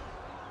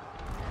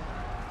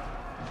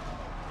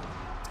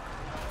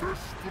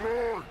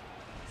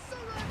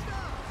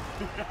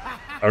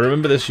 I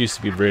remember this used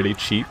to be really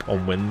cheap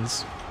on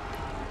wins.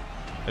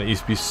 And it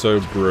used to be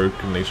so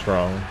brokenly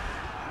strong.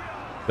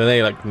 Then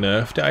they like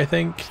nerfed it, I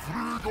think.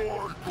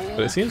 But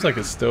it seems like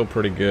it's still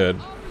pretty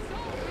good.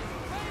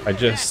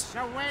 It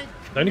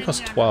only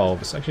costs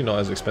 12. It's actually not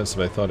as expensive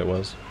as I thought it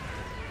was.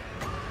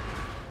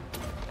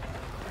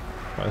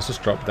 Right, let's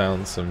just drop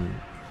down some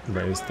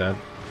raised dead.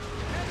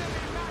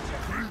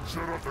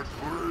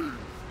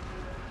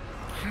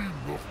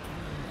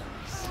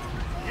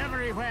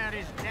 Everywhere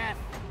is death.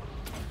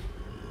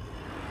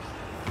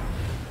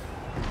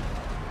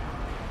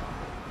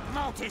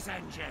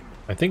 Multi-engine.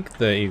 I think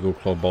the Eagle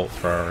Claw Bolt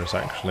Thrower is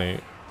actually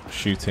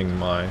shooting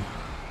my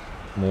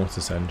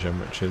Mortis Engine,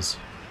 which is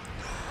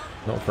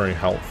not very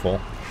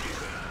helpful.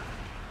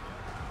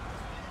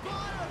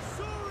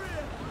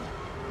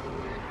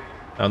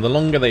 And the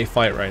longer they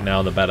fight right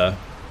now, the better,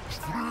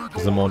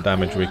 because the more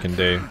damage we can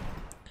do.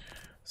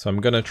 So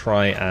I'm going to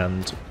try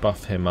and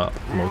buff him up,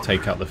 and we'll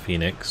take out the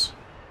Phoenix.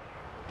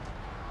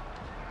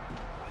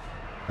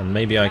 And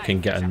maybe I can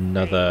get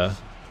another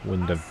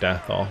Wind of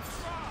Death off.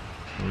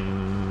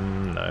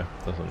 No,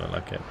 doesn't look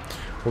like it.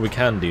 What we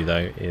can do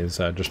though is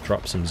just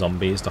drop some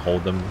zombies to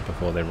hold them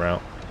before they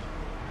rout.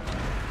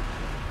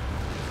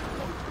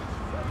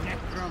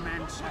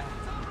 Necromancer.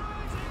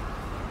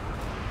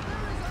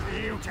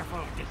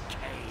 Beautiful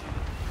decay.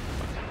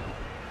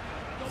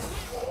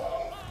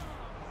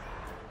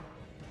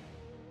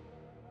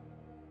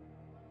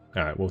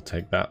 Alright, we'll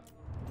take that.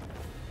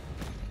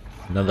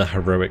 Another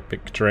heroic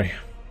victory.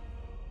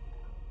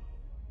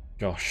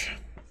 Gosh.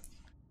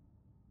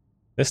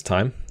 This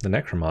time, the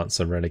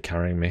Necromancer really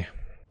carrying me.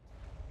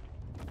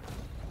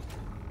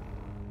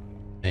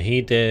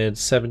 He did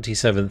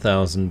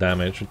 77,000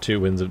 damage with 2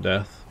 Winds of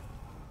Death.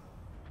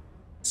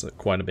 So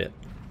quite a bit.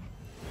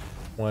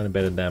 Quite a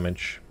bit of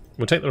damage.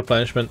 We'll take the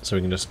replenishment so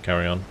we can just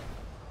carry on.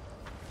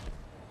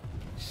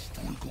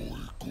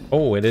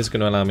 Oh, it is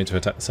going to allow me to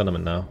attack the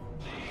settlement now.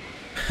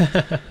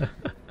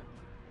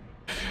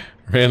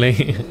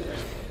 Really?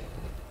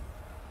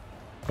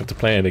 Have to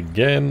play it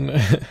again.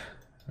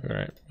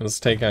 Alright, let's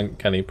take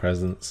Uncanny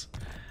Presence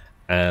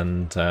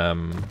and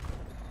let's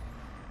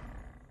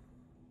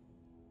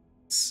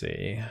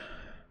see.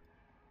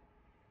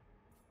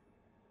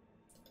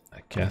 I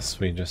guess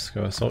we just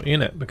go Assault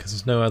Unit because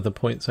there's no other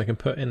points I can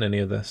put in any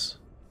of this.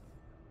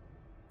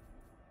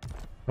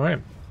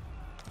 Alright.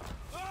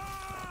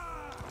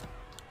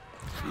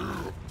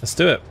 Let's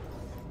do it.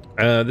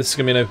 This is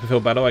going to be an open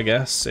field battle, I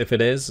guess. If it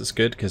is, it's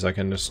good because I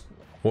can just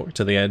walk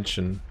to the edge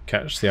and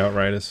catch the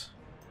Outriders.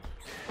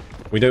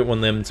 We don't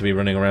want them to be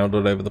running around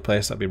all over the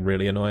place, that'd be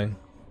really annoying.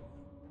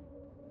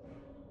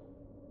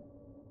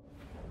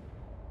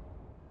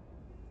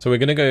 So we're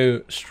going to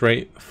go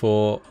straight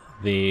for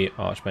the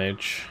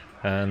Archmage,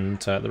 and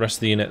the rest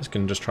of the units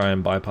can just try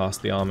and bypass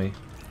the army.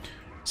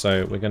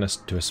 So we're going to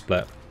do a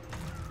split.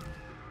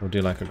 We'll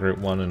do like a group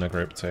 1 and a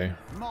group 2.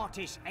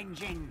 Mortis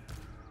engine.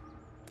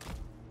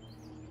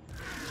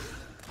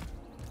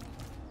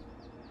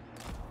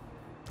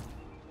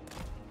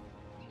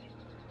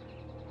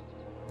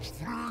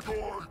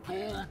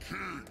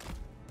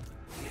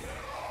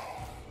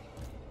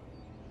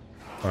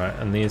 Alright,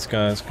 and these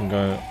guys can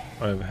go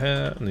over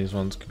here, and these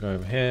ones can go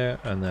over here,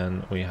 and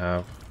then we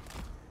have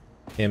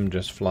him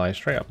just fly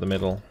straight up the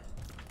middle.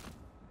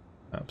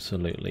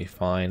 Absolutely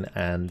fine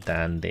and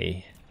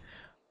dandy.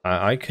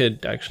 I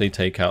could actually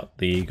take out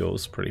the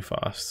eagles pretty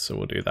fast, so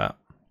we'll do that.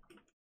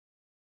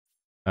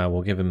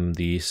 We'll give him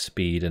the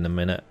speed in a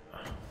minute.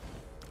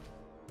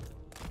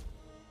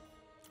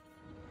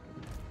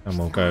 And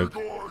we'll go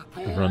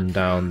run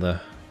down the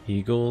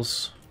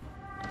eagles.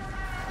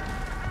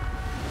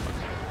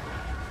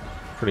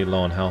 Pretty low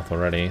on health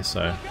already,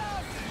 so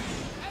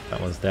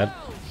that one's dead.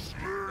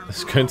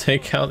 Let's go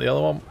take out the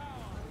other one.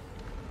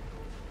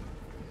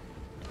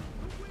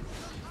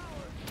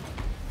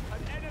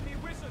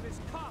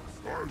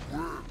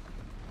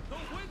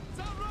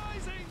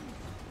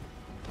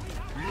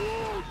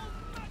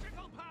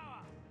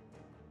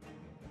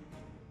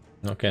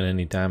 Not getting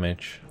any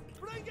damage.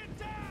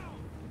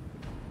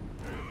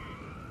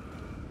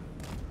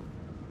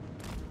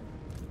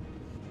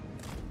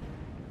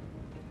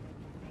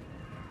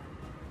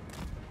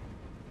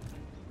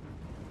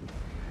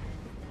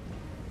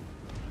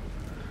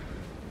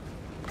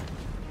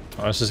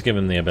 Let's just give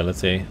him the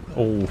ability.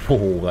 Oh,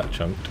 that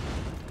chunked.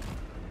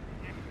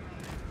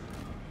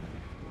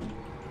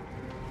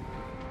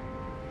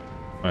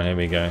 Right, here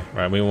we go.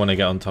 Right, we want to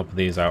get on top of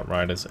these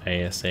Outriders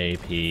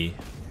ASAP.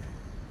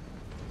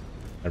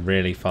 They're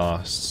really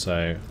fast,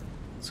 so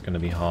it's going to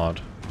be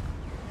hard.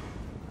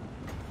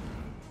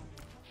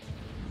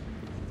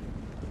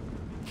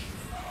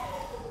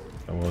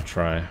 But we'll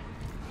try.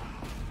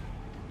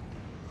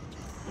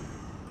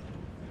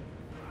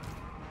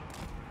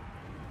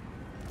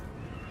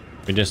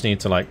 We just need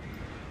to, like,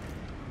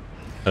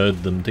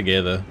 herd them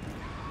together.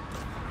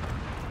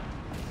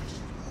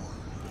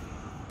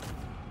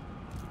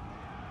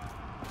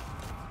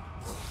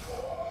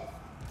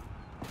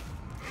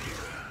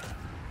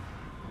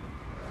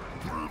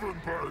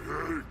 Driven by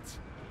hate.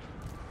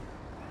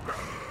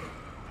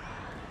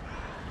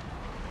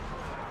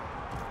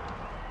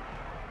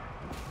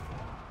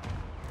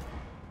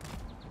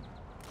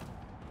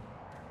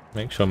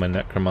 Make sure my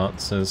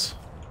Necromancer's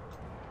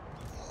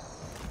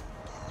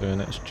doing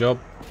its job.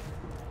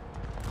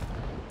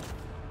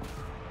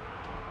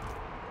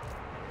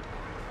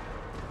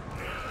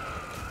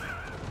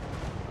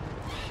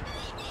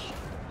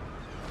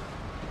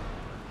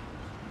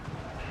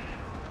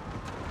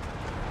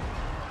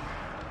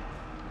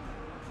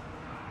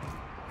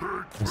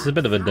 This is a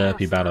bit of a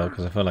derpy battle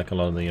because I feel like a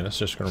lot of the units are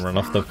just going to run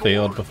off the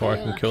field before I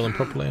can kill them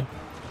properly.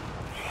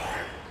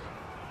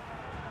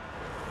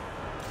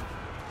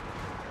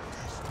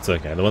 It's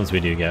okay, the ones we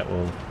do get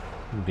will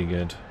be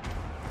good.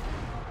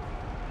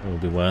 It will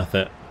be worth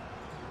it.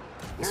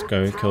 Let's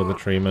go kill the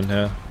treeman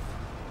here.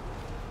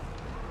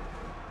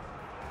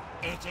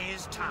 It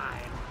is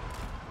time.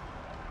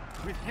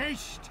 With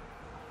haste.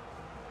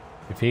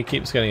 If he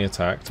keeps getting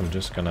attacked, I'm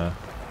just gonna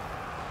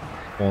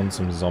spawn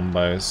some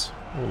zombos.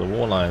 Oh, the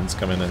war lions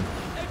coming in.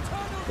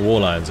 The war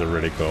lions are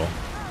really cool.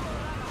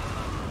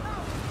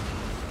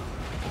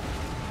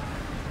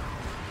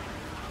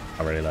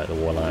 I really like the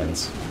war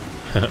lions.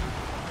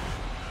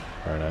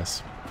 Very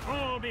nice.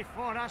 All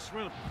before us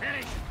will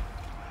perish.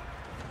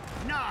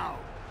 Now.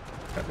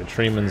 Right, the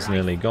treeman's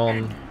nearly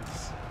gone.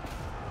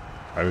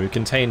 Right, we've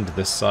contained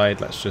this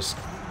side. Let's just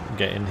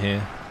get in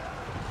here.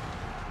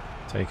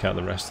 Take out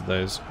the rest of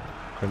those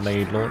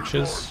grenade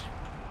launchers.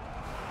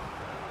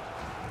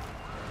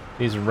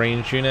 These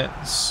range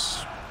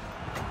units,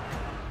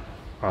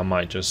 I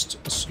might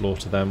just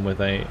slaughter them with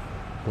a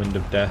Wind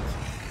of Death.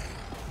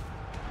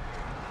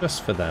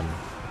 Just for them.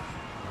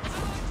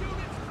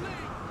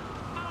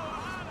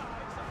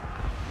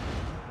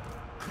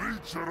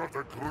 Creature of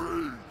the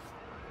grave.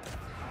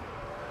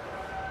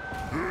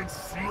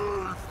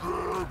 Enslave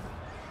them.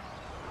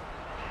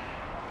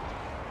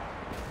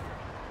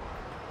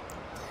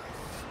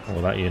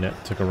 Oh, that unit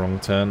took a wrong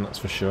turn, that's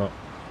for sure.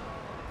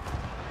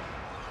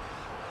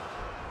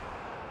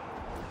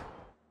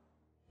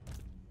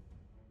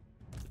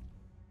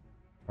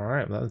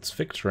 Alright, that's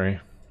victory.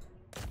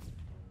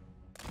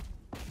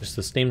 Just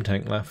the steam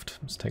tank left.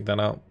 Let's take that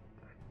out.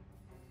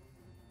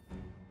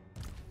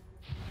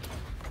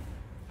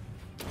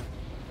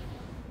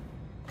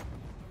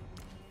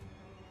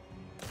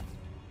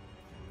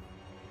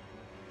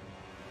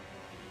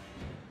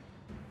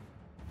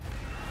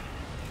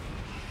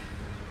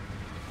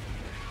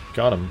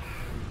 Got him.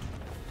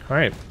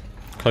 Alright.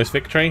 Close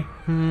victory?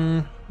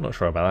 Not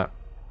sure about that.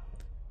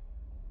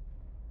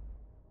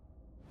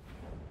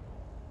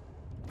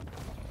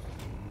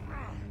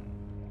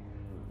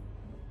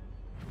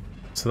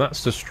 So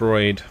that's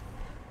destroyed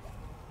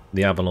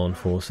the Avalon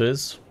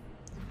forces.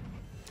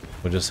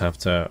 We'll just have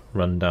to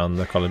run down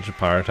the College of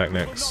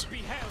Pyrotechnics.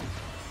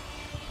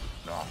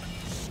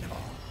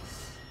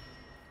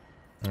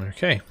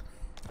 Okay.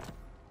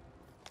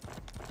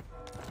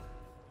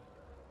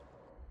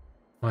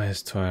 Why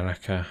is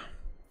Tuareka?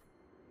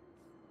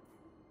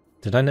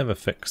 Did I never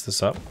fix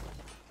this up?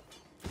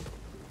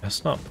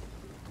 Guess not.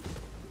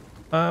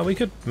 We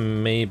could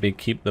maybe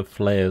keep the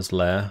Flayer's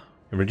Lair.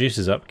 It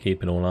reduces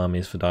upkeep in all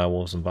armies for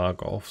direwolves and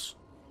Vargolfs.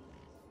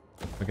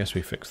 I guess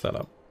we fixed that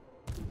up.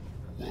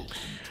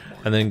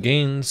 And then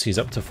gains, he's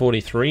up to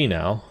 43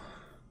 now.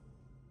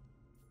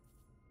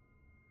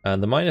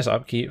 And the minus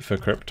upkeep for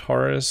Crypt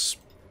Horrors.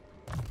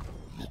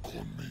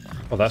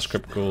 Oh, that's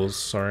Crypt Ghouls,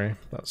 sorry.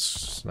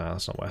 That's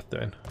not worth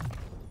doing.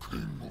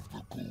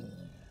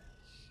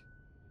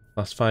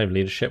 Plus 5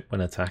 leadership when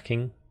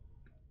attacking.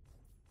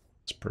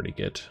 That's pretty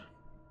good.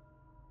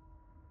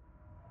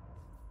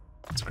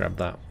 Let's grab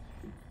that.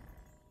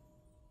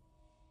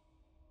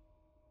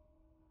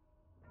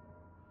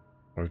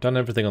 We've done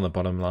everything on the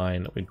bottom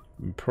line. We've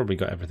probably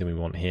got everything we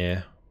want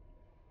here.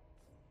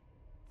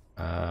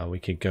 We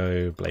could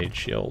go Blade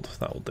Shield.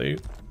 That will do.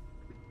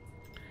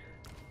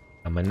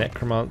 And my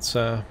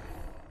Necromancer.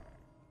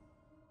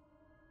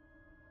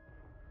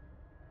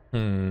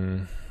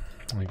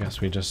 I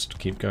guess we just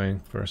keep going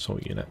for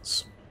assault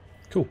units.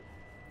 Cool.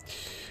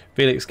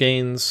 Felix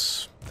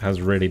Gaines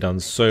has really done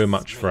so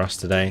much for us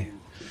today.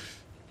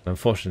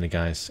 Unfortunately,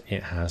 guys,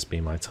 it has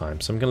been my time.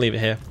 So I'm going to leave it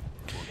here.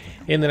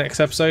 In the next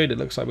episode, it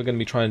looks like we're going to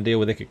be trying to deal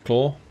with Icked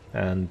Claw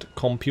and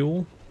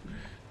Compule.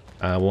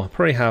 We'll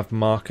probably have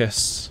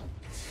Marcus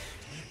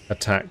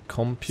attack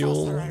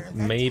Compule,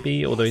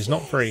 maybe, although he's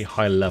not very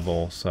high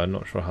level, so I'm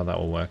not sure how that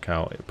will work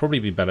out. It'd probably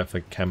be better for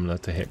Kemmler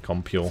to hit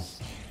Compule.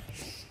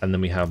 And then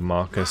we have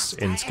Marcus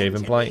in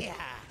Skaven Blight.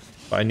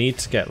 But I need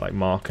to get like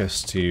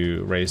Marcus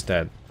to raise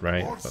dead,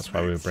 right? That's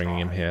why we were bringing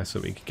him here, so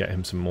we could get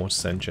him some more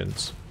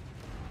dissensions.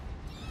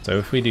 So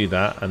if we do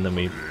that, and then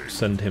we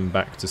send him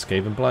back to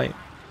Skaven Blight,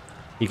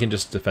 he can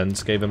just defend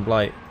Skaven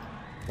Blight,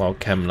 while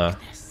Kemmler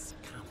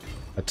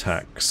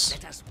attacks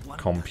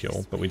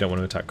Compule. But we don't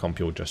want to attack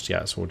Compule just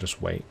yet, so we'll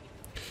just wait.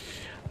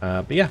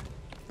 But yeah,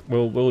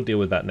 we'll deal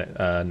with that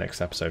next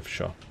episode for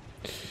sure.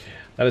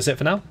 That is it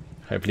for now.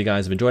 Hopefully you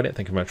guys have enjoyed it.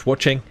 Thank you very much for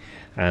watching,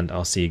 and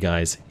I'll see you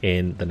guys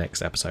in the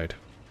next episode.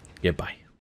 Goodbye.